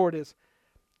reach the Lord, is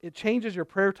it changes your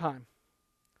prayer time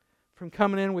from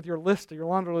coming in with your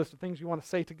laundry list of things you want to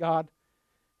say to God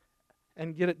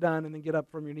and get it done and then get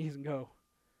up from your knees and go.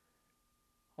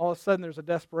 All of a sudden there's a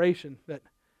desperation that,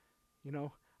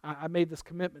 I made this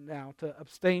commitment now to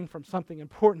abstain from something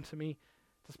important to me,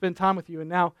 to spend time with you, and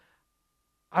now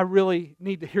I really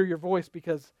need to hear your voice,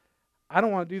 because I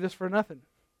don't want to do this for nothing.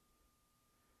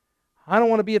 I don't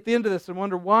want to be at the end of this and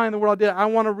wonder why in the world I did it. I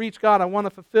want to reach God. I want to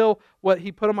fulfill what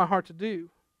He put on my heart to do.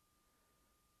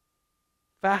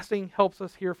 Fasting helps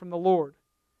us hear from the Lord,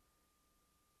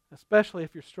 especially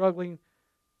if you're struggling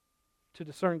to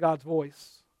discern God's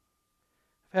voice.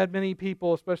 I've had many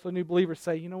people, especially new believers,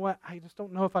 say, "You know what? I just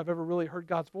don't know if I've ever really heard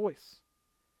God's voice."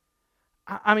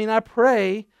 I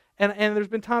pray, and there's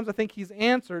been times I think He's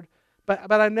answered,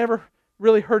 but I never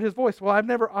really heard His voice. Well, I've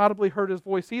never audibly heard His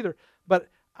voice either, but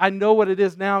I know what it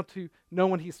is now to know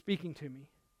when He's speaking to me.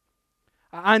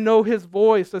 I know His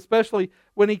voice, especially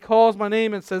when He calls my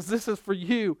name and says, "This is for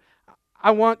you.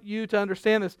 I want you to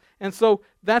understand this." And so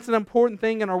that's an important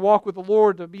thing in our walk with the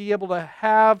Lord, to be able to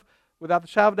have, without the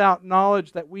shadow of doubt,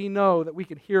 knowledge that we know that we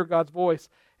can hear God's voice.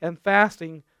 And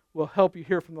fasting will help you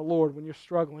hear from the Lord when you're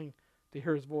struggling to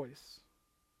hear His voice.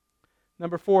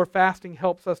 Number 4, fasting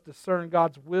helps us discern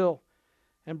God's will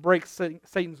and break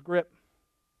Satan's grip.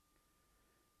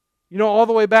 All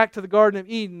the way back to the Garden of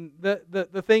Eden,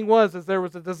 the thing was there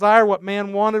was a desire, what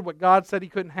man wanted, what God said he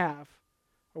couldn't have,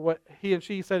 or what he and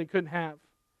she said he couldn't have.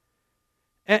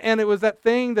 And it was that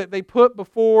thing that they put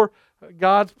before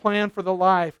God's plan for the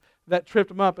life that tripped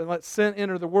them up and let sin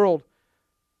enter the world.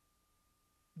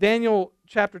 Daniel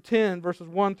chapter 10, verses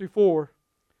 1-4.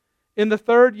 "In the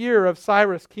 3rd year of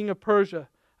Cyrus, king of Persia,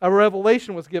 a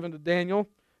revelation was given to Daniel,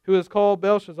 who is called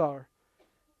Belshazzar.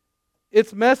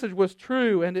 Its message was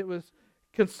true, and it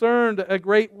concerned a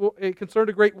great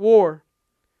war.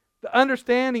 The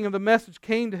understanding of the message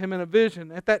came to him in a vision.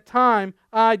 At that time,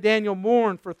 I, Daniel,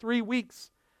 mourned for 3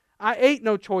 weeks. I ate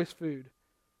no choice food.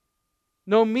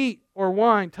 No meat or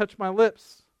wine touched my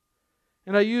lips,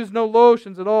 and I used no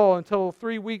lotions at all until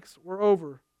 3 weeks were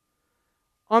over.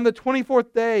 On the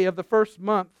 24th day of the 1st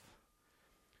month,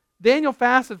 Daniel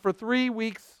fasted for 3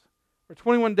 weeks or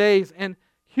 21 days, and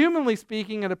humanly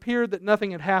speaking, it appeared that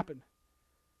nothing had happened.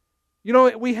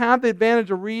 We have the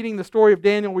advantage of reading the story of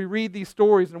Daniel. We read these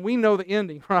stories and we know the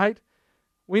ending, right?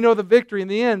 We know the victory in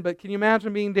the end, but can you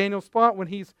imagine being Daniel's spot when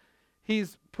he's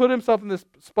put himself in this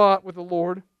spot with the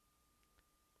Lord,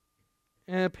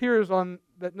 and it appears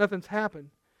that nothing's happened.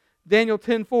 Daniel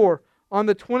 10:4, "On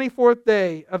the 24th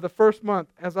day of the 1st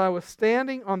month, as I was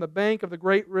standing on the bank of the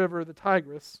great river, the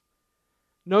Tigris."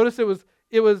 Notice it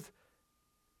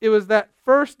was that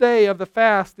first day of the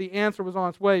fast the answer was on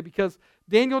its way, because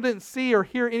Daniel didn't see or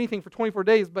hear anything for 24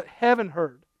 days, but heaven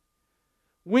heard.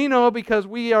 We know because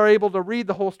we are able to read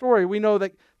the whole story. We know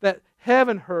that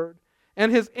heaven heard,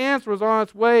 and His answer was on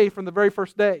its way from the very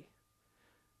first day.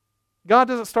 God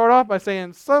doesn't start off by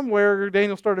saying, somewhere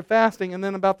Daniel started fasting, and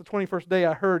then about the 21st day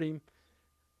I heard him,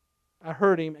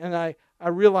 and I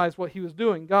realized what he was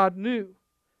doing. God knew.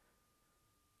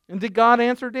 And did God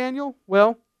answer Daniel?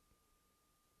 Well,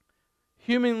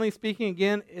 humanly speaking,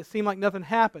 again, it seemed like nothing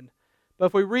happened. But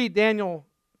if we read Daniel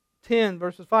 10,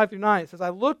 verses 5-9, it says, "I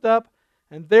looked up,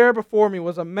 and there before me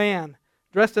was a man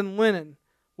dressed in linen,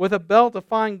 with a belt of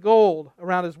fine gold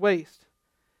around his waist.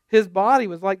 His body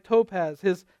was like topaz,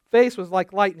 his face was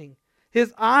like lightning,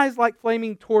 his eyes like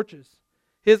flaming torches,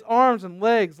 his arms and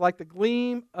legs like the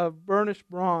gleam of burnished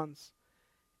bronze.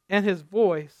 and his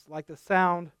voice like the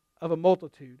sound of a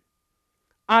multitude.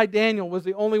 I, Daniel, was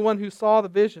the only one who saw the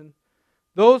vision.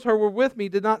 Those who were with me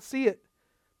did not see it,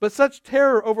 but such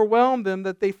terror overwhelmed them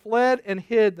that they fled and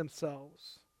hid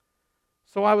themselves.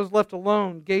 So I was left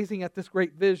alone, gazing at this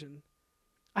great vision.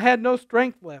 I had no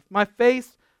strength left. My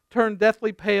face turned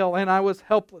deathly pale, and I was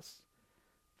helpless.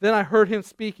 Then I heard him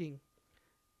speaking,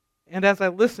 and as I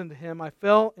listened to him, I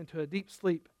fell into a deep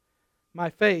sleep, my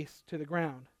face to the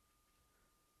ground.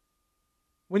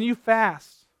 When you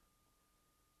fast,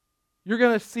 you're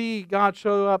going to see God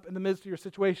show up in the midst of your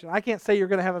situation. I can't say you're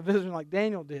going to have a vision like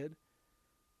Daniel did,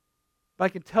 but I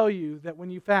can tell you that when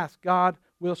you fast, God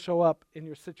will show up in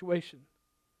your situation.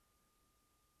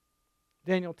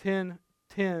 Daniel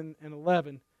 10:10 and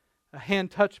 11, a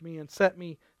hand touched me and set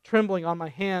me trembling on my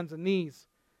hands and knees.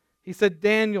 He said,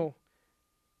 Daniel,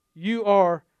 you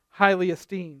are highly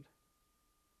esteemed.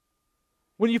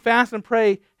 When you fast and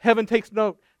pray, heaven takes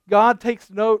note. God takes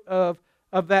note of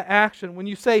that action. When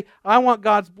you say, I want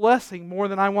God's blessing more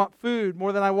than I want food,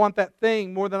 more than I want that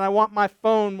thing, more than I want my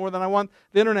phone, more than I want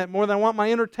the internet, more than I want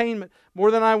my entertainment, more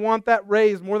than I want that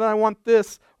raise, more than I want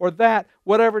this or that,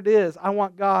 whatever it is, I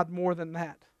want God more than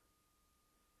that.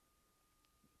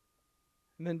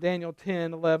 And then Daniel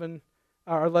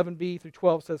 11b through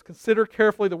 12 says, consider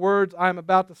carefully the words I am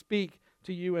about to speak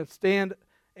to you and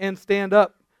stand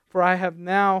up, for I have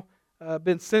now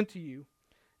been sent to you.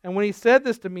 And when he said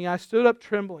this to me, I stood up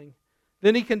trembling.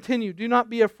 Then he continued, do not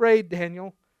be afraid,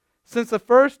 Daniel. Since the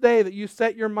first day that you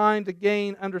set your mind to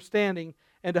gain understanding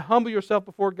and to humble yourself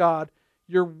before God,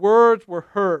 your words were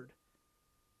heard.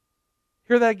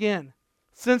 Hear that again.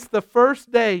 Since the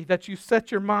first day that you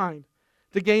set your mind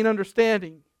to gain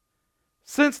understanding,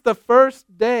 since the first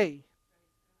day,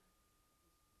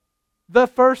 the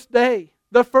first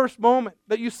moment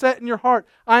that you set in your heart,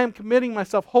 I am committing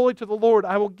myself wholly to the Lord.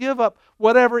 I will give up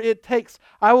whatever it takes.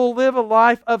 I will live a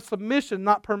life of submission,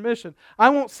 not permission. I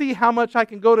won't see how much I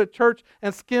can go to church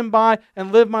and skim by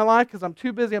and live my life because I'm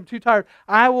too busy, I'm too tired.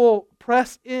 I will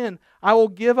press in. I will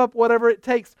give up whatever it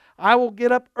takes. I will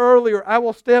get up earlier. I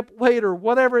will stay up later,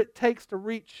 whatever it takes to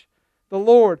reach the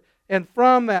Lord. And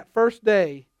from that first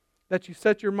day that you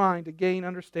set your mind to gain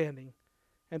understanding,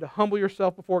 and to humble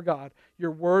yourself before God,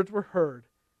 your words were heard,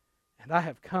 and I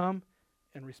have come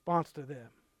in response to them.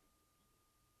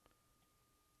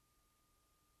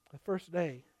 The first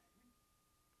day.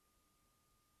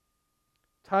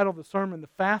 Title of the sermon, The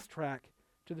Fast Track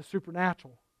to the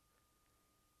Supernatural.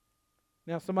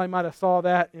 Now, somebody might have saw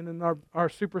that, and in our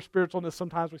super spiritualness,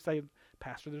 sometimes we say,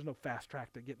 Pastor, there's no fast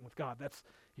track to getting with God.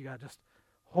 You got to just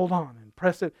hold on and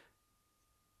press it.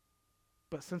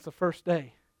 But since the first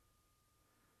day,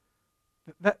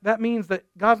 that means that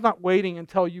God's not waiting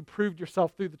until you proved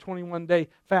yourself through the 21-day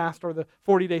fast or the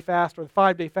 40-day fast or the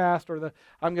 5-day fast or the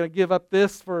I'm going to give up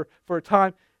this for a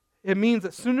time. It means that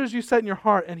as soon as you set in your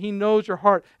heart and He knows your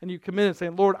heart and you commit and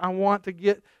saying, Lord, I want to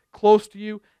get close to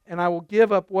you and I will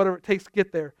give up whatever it takes to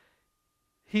get there,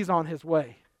 He's on His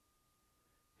way.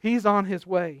 He's on His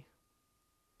way.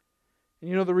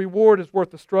 And the reward is worth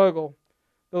the struggle.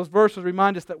 Those verses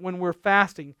remind us that when we're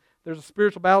fasting, there's a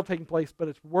spiritual battle taking place, but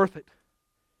it's worth it.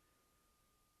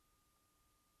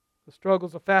 The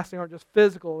struggles of fasting aren't just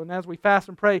physical, and as we fast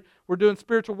and pray, we're doing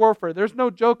spiritual warfare. There's no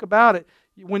joke about it.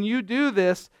 When you do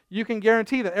this, you can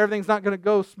guarantee that everything's not going to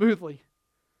go smoothly.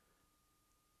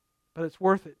 But it's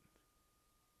worth it.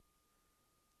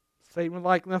 Satan would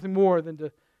like nothing more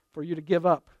than for you to give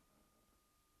up.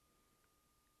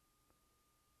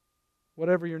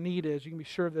 Whatever your need is, you can be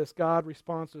sure of this. God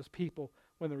responds to His people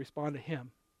when they respond to Him.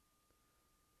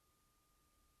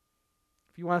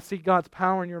 If you want to see God's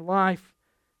power in your life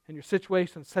and your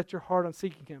situation, set your heart on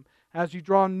seeking Him. As you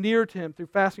draw near to Him through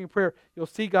fasting and prayer, you'll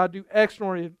see God do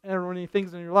extraordinary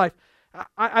things in your life.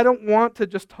 I don't want to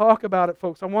just talk about it,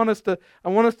 folks. I want us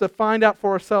to find out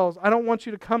for ourselves. I don't want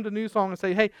you to come to New Song and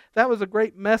say, hey, that was a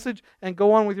great message, and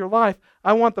go on with your life.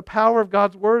 I want the power of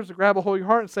God's words to grab a hold of your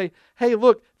heart and say, hey,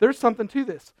 look, there's something to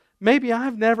this. Maybe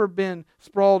I've never been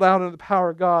sprawled out under the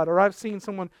power of God, or I've seen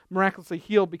someone miraculously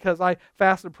healed because I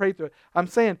fasted and prayed through it. I'm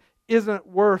saying, isn't it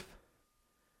worth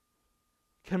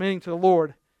committing to the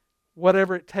Lord,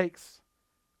 whatever it takes?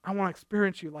 I want to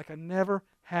experience you like I never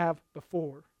have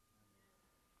before.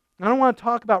 I don't want to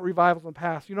talk about revivals in the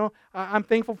past. I'm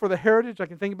thankful for the heritage. I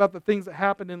can think about the things that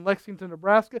happened in Lexington,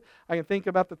 Nebraska. I can think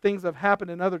about the things that have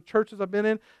happened in other churches I've been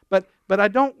in. But I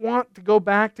don't want to go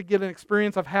back to get an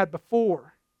experience I've had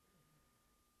before.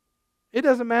 It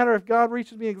doesn't matter if God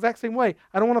reaches me the exact same way.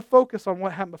 I don't want to focus on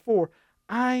what happened before.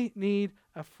 I need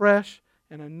a fresh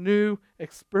and a new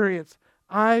experience.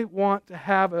 I want to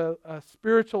have a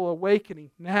spiritual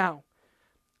awakening now.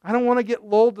 I don't want to get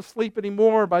lulled to sleep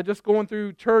anymore by just going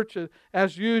through church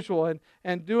as usual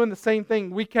and doing the same thing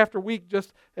week after week,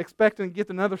 just expecting to get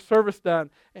another service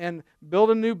done and build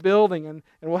a new building, and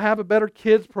we'll have a better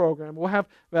kids program. We'll have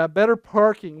better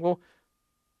parking.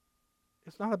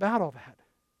 It's not about all that.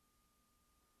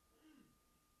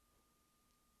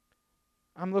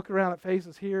 I'm looking around at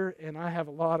faces here, and I have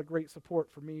a lot of great support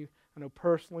for me. I know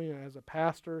personally, as a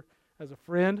pastor, as a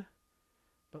friend.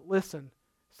 But listen,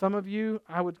 some of you,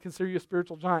 I would consider you a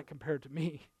spiritual giant compared to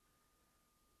me.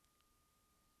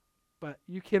 But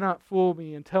you cannot fool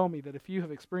me and tell me that if you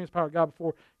have experienced the power of God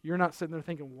before, you're not sitting there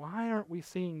thinking, why aren't we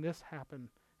seeing this happen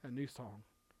at New Song?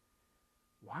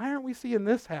 Why aren't we seeing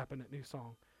this happen at New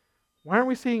Song? Why aren't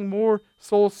we seeing more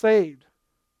souls saved?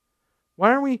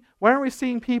 Why aren't we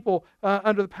seeing people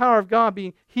under the power of God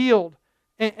being healed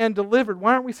and delivered?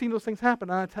 Why aren't we seeing those things happen?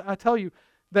 I tell you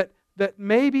that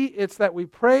maybe it's that we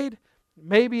prayed,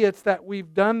 maybe it's that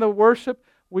we've done the worship,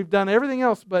 we've done everything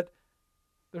else, but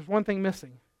there's one thing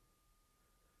missing.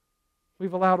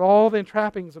 We've allowed all the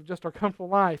entrappings of just our comfortable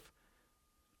life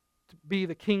to be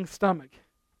the king's stomach.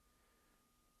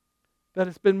 That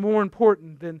it's been more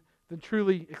important than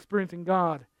truly experiencing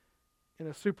God in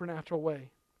a supernatural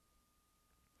way.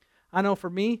 I know for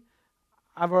me,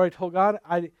 I've already told God,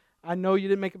 I know you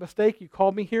didn't make a mistake. You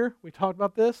called me here. We talked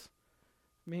about this.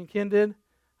 Me and Ken did.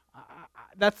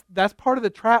 That's part of the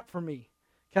trap for me.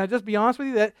 Can I just be honest with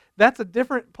you? That's a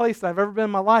different place that I've ever been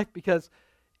in my life, because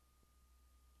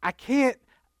I can't,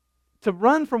 to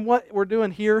run from what we're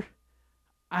doing here,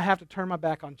 I have to turn my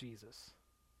back on Jesus.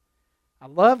 I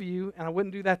love you, and I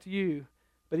wouldn't do that to you,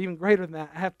 but even greater than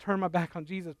that, I have to turn my back on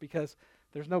Jesus, because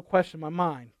there's no question in my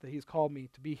mind that He's called me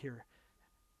to be here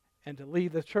and to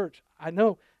lead the church. I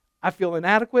know I feel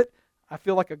inadequate. I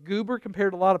feel like a goober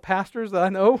compared to a lot of pastors that I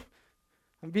know.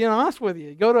 I'm being honest with you.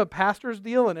 You go to a pastor's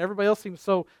deal and everybody else seems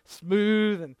so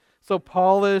smooth and so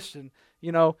polished, and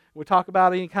we talk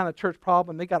about any kind of church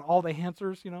problem, they got all the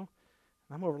answers,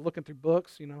 I'm over looking through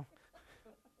books,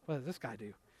 What does this guy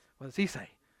do? What does he say?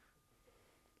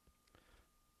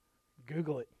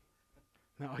 Google it.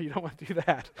 No, you don't want to do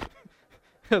that.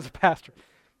 As a pastor,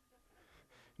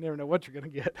 you never know what you're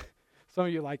going to get. Some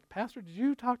of you are like, Pastor, did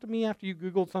you talk to me after you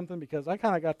Googled something? Because I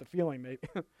kind of got the feeling, maybe.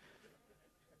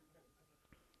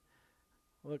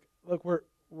 Look,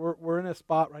 we're in a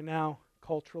spot right now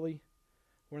culturally.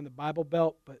 We're in the Bible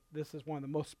Belt, but this is one of the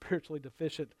most spiritually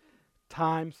deficient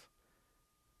times.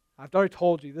 I've already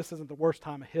told you this isn't the worst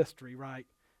time of history, right?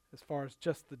 As far as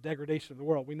just the degradation of the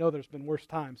world, we know there's been worse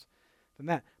times than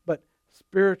that. But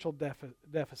spiritual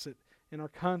deficit in our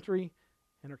country,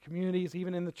 in our communities,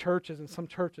 even in the churches, in some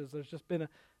churches, there's just been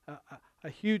a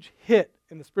huge hit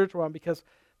in the spiritual realm, because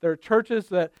there are churches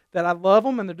that I love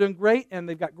them and they're doing great and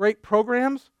they've got great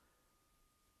programs.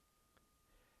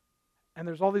 And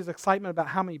there's all these excitement about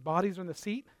how many bodies are in the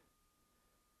seat.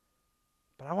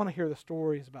 But I want to hear the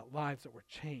stories about lives that were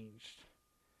changed.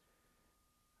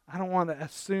 I don't want to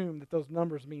assume that those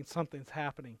numbers mean something's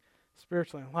happening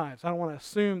spiritually in lives. I don't want to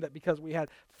assume that because we had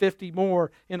 50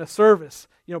 more in a service,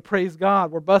 praise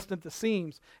God, we're busting at the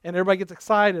seams and everybody gets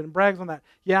excited and brags on that.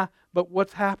 Yeah, but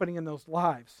what's happening in those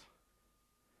lives?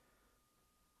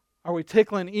 Are we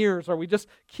tickling ears? Are we just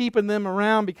keeping them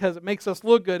around because it makes us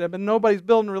look good? But nobody's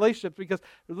building relationships, because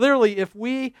literally if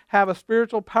we have a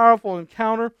spiritual, powerful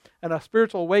encounter and a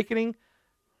spiritual awakening,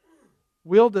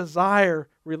 we'll desire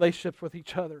relationships with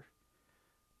each other.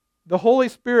 The Holy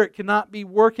Spirit cannot be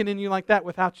working in you like that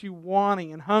without you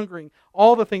wanting and hungering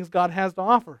all the things God has to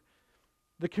offer.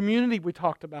 The community we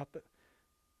talked about,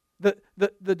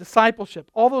 the discipleship,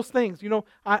 all those things.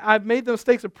 I've made the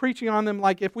mistakes of preaching on them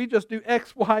like if we just do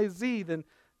X, Y, Z, then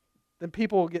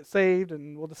people will get saved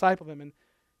and we'll disciple them.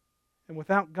 And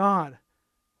without God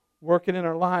working in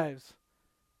our lives,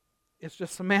 it's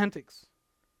just semantics.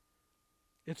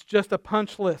 It's just a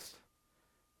punch list.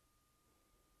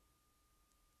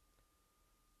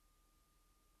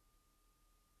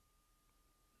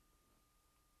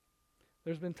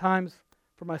 There's been times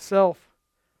for myself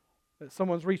that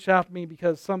someone's reached out to me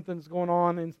because something's going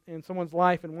on in someone's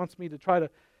life and wants me to try to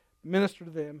minister to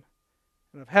them.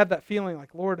 And I've had that feeling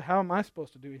like, Lord, how am I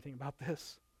supposed to do anything about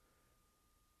this?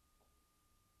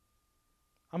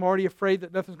 I'm already afraid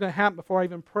that nothing's going to happen before I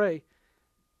even pray.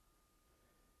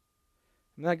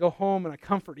 And then I go home and I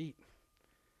comfort eat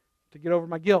to get over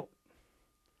my guilt.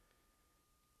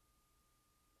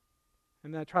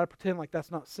 And then I try to pretend like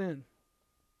that's not sin.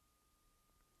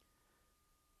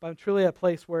 But I'm truly at a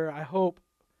place where I hope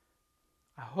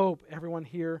everyone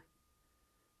here,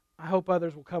 I hope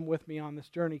others will come with me on this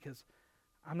journey, because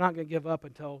I'm not going to give up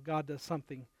until God does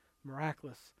something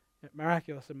miraculous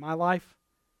in my life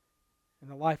in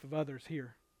the life of others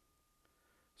here.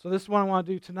 So this is what I want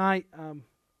to do tonight.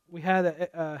 We had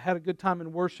a good time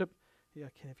in worship. Yeah,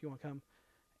 Ken, if you want to come.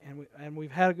 And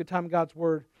we've had a good time in God's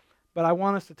Word. But I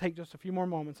want us to take just a few more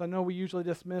moments. I know we usually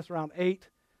dismiss around 8,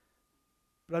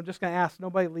 but I'm just going to ask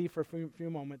nobody leave for a few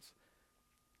moments.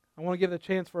 I want to give the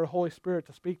chance for the Holy Spirit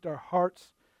to speak to our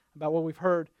hearts about what we've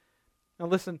heard. Now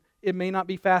listen, it may not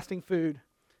be fasting food,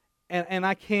 and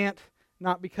I can't,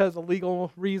 not because of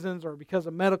legal reasons or because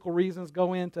of medical reasons,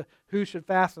 go into who should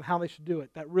fast and how they should do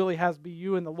it. That really has to be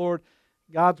you and the Lord,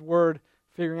 God's Word,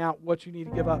 figuring out what you need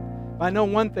to give up. But I know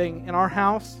one thing, in our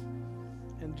house,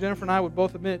 and Jennifer and I would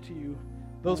both admit it to you,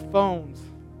 those phones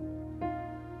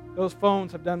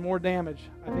have done more damage,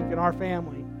 I think, in our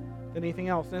family than anything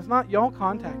else. And it's not y'all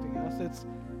contacting us.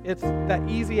 It's that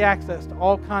easy access to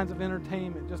all kinds of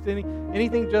entertainment, just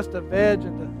anything just to veg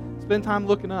and to spend time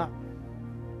looking up.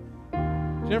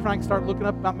 Jennifer and I can start looking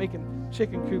up about making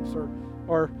chicken coops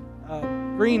or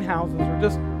greenhouses or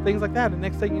just things like that. And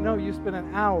next thing you know, you spend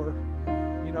an hour,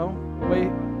 away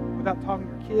without talking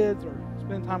to your kids or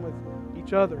spending time with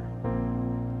each other.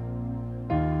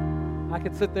 I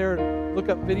could sit there and look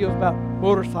up videos about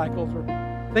motorcycles or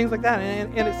things like that.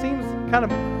 And it seems kind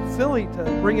of silly to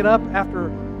bring it up after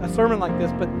a sermon like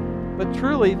this, but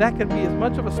truly that can be as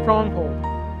much of a stronghold.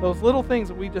 Those little things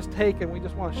that we just take and we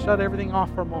just want to shut everything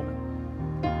off for a moment.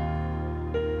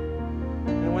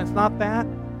 And when it's not that,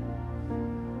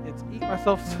 it's eat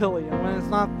myself silly. And when it's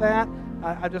not that,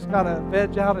 I just got to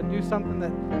veg out and do something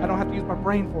that I don't have to use my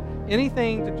brain for.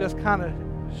 Anything to just kind of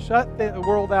shut the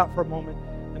world out for a moment.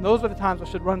 And those are the times I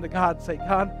should run to God and say,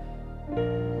 God,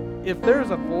 if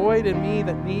there's a void in me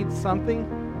that needs something,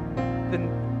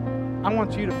 then I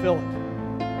want you to fill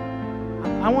it.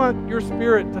 I want your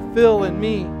Spirit to fill in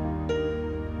me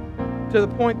to the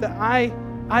point that I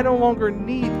no longer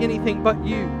need anything but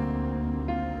you.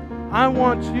 I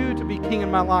want you to be king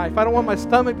in my life. I don't want my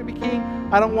stomach to be king.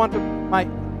 I don't want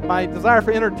my desire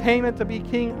for entertainment to be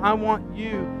king. I want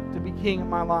you to be king in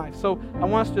my life. So I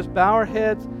want us to just bow our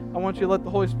heads. I want you to let the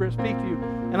Holy Spirit speak to you.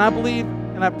 And I believe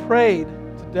and I prayed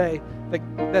today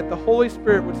that the Holy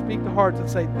Spirit would speak to hearts and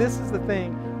say, this is the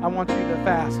thing I want you to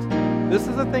fast. This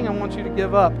is the thing I want you to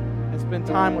give up and spend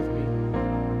time with me.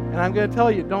 And I'm going to tell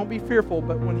you, don't be fearful,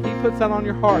 but when He puts that on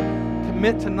your heart,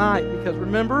 commit tonight, because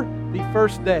remember, the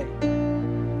first day.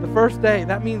 The first day,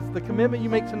 that means the commitment you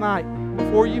make tonight,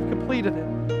 before you've completed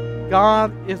it,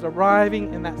 God is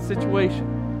arriving in that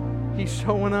situation. He's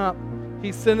showing up.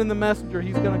 He's sending the messenger.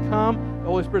 He's going to come. The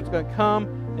Holy Spirit's going to come,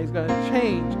 and He's going to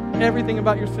change everything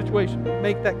about your situation.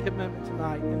 Make that commitment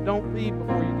tonight, and don't leave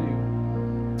before you do.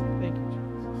 Thank you,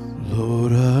 Jesus.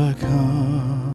 Lord, I come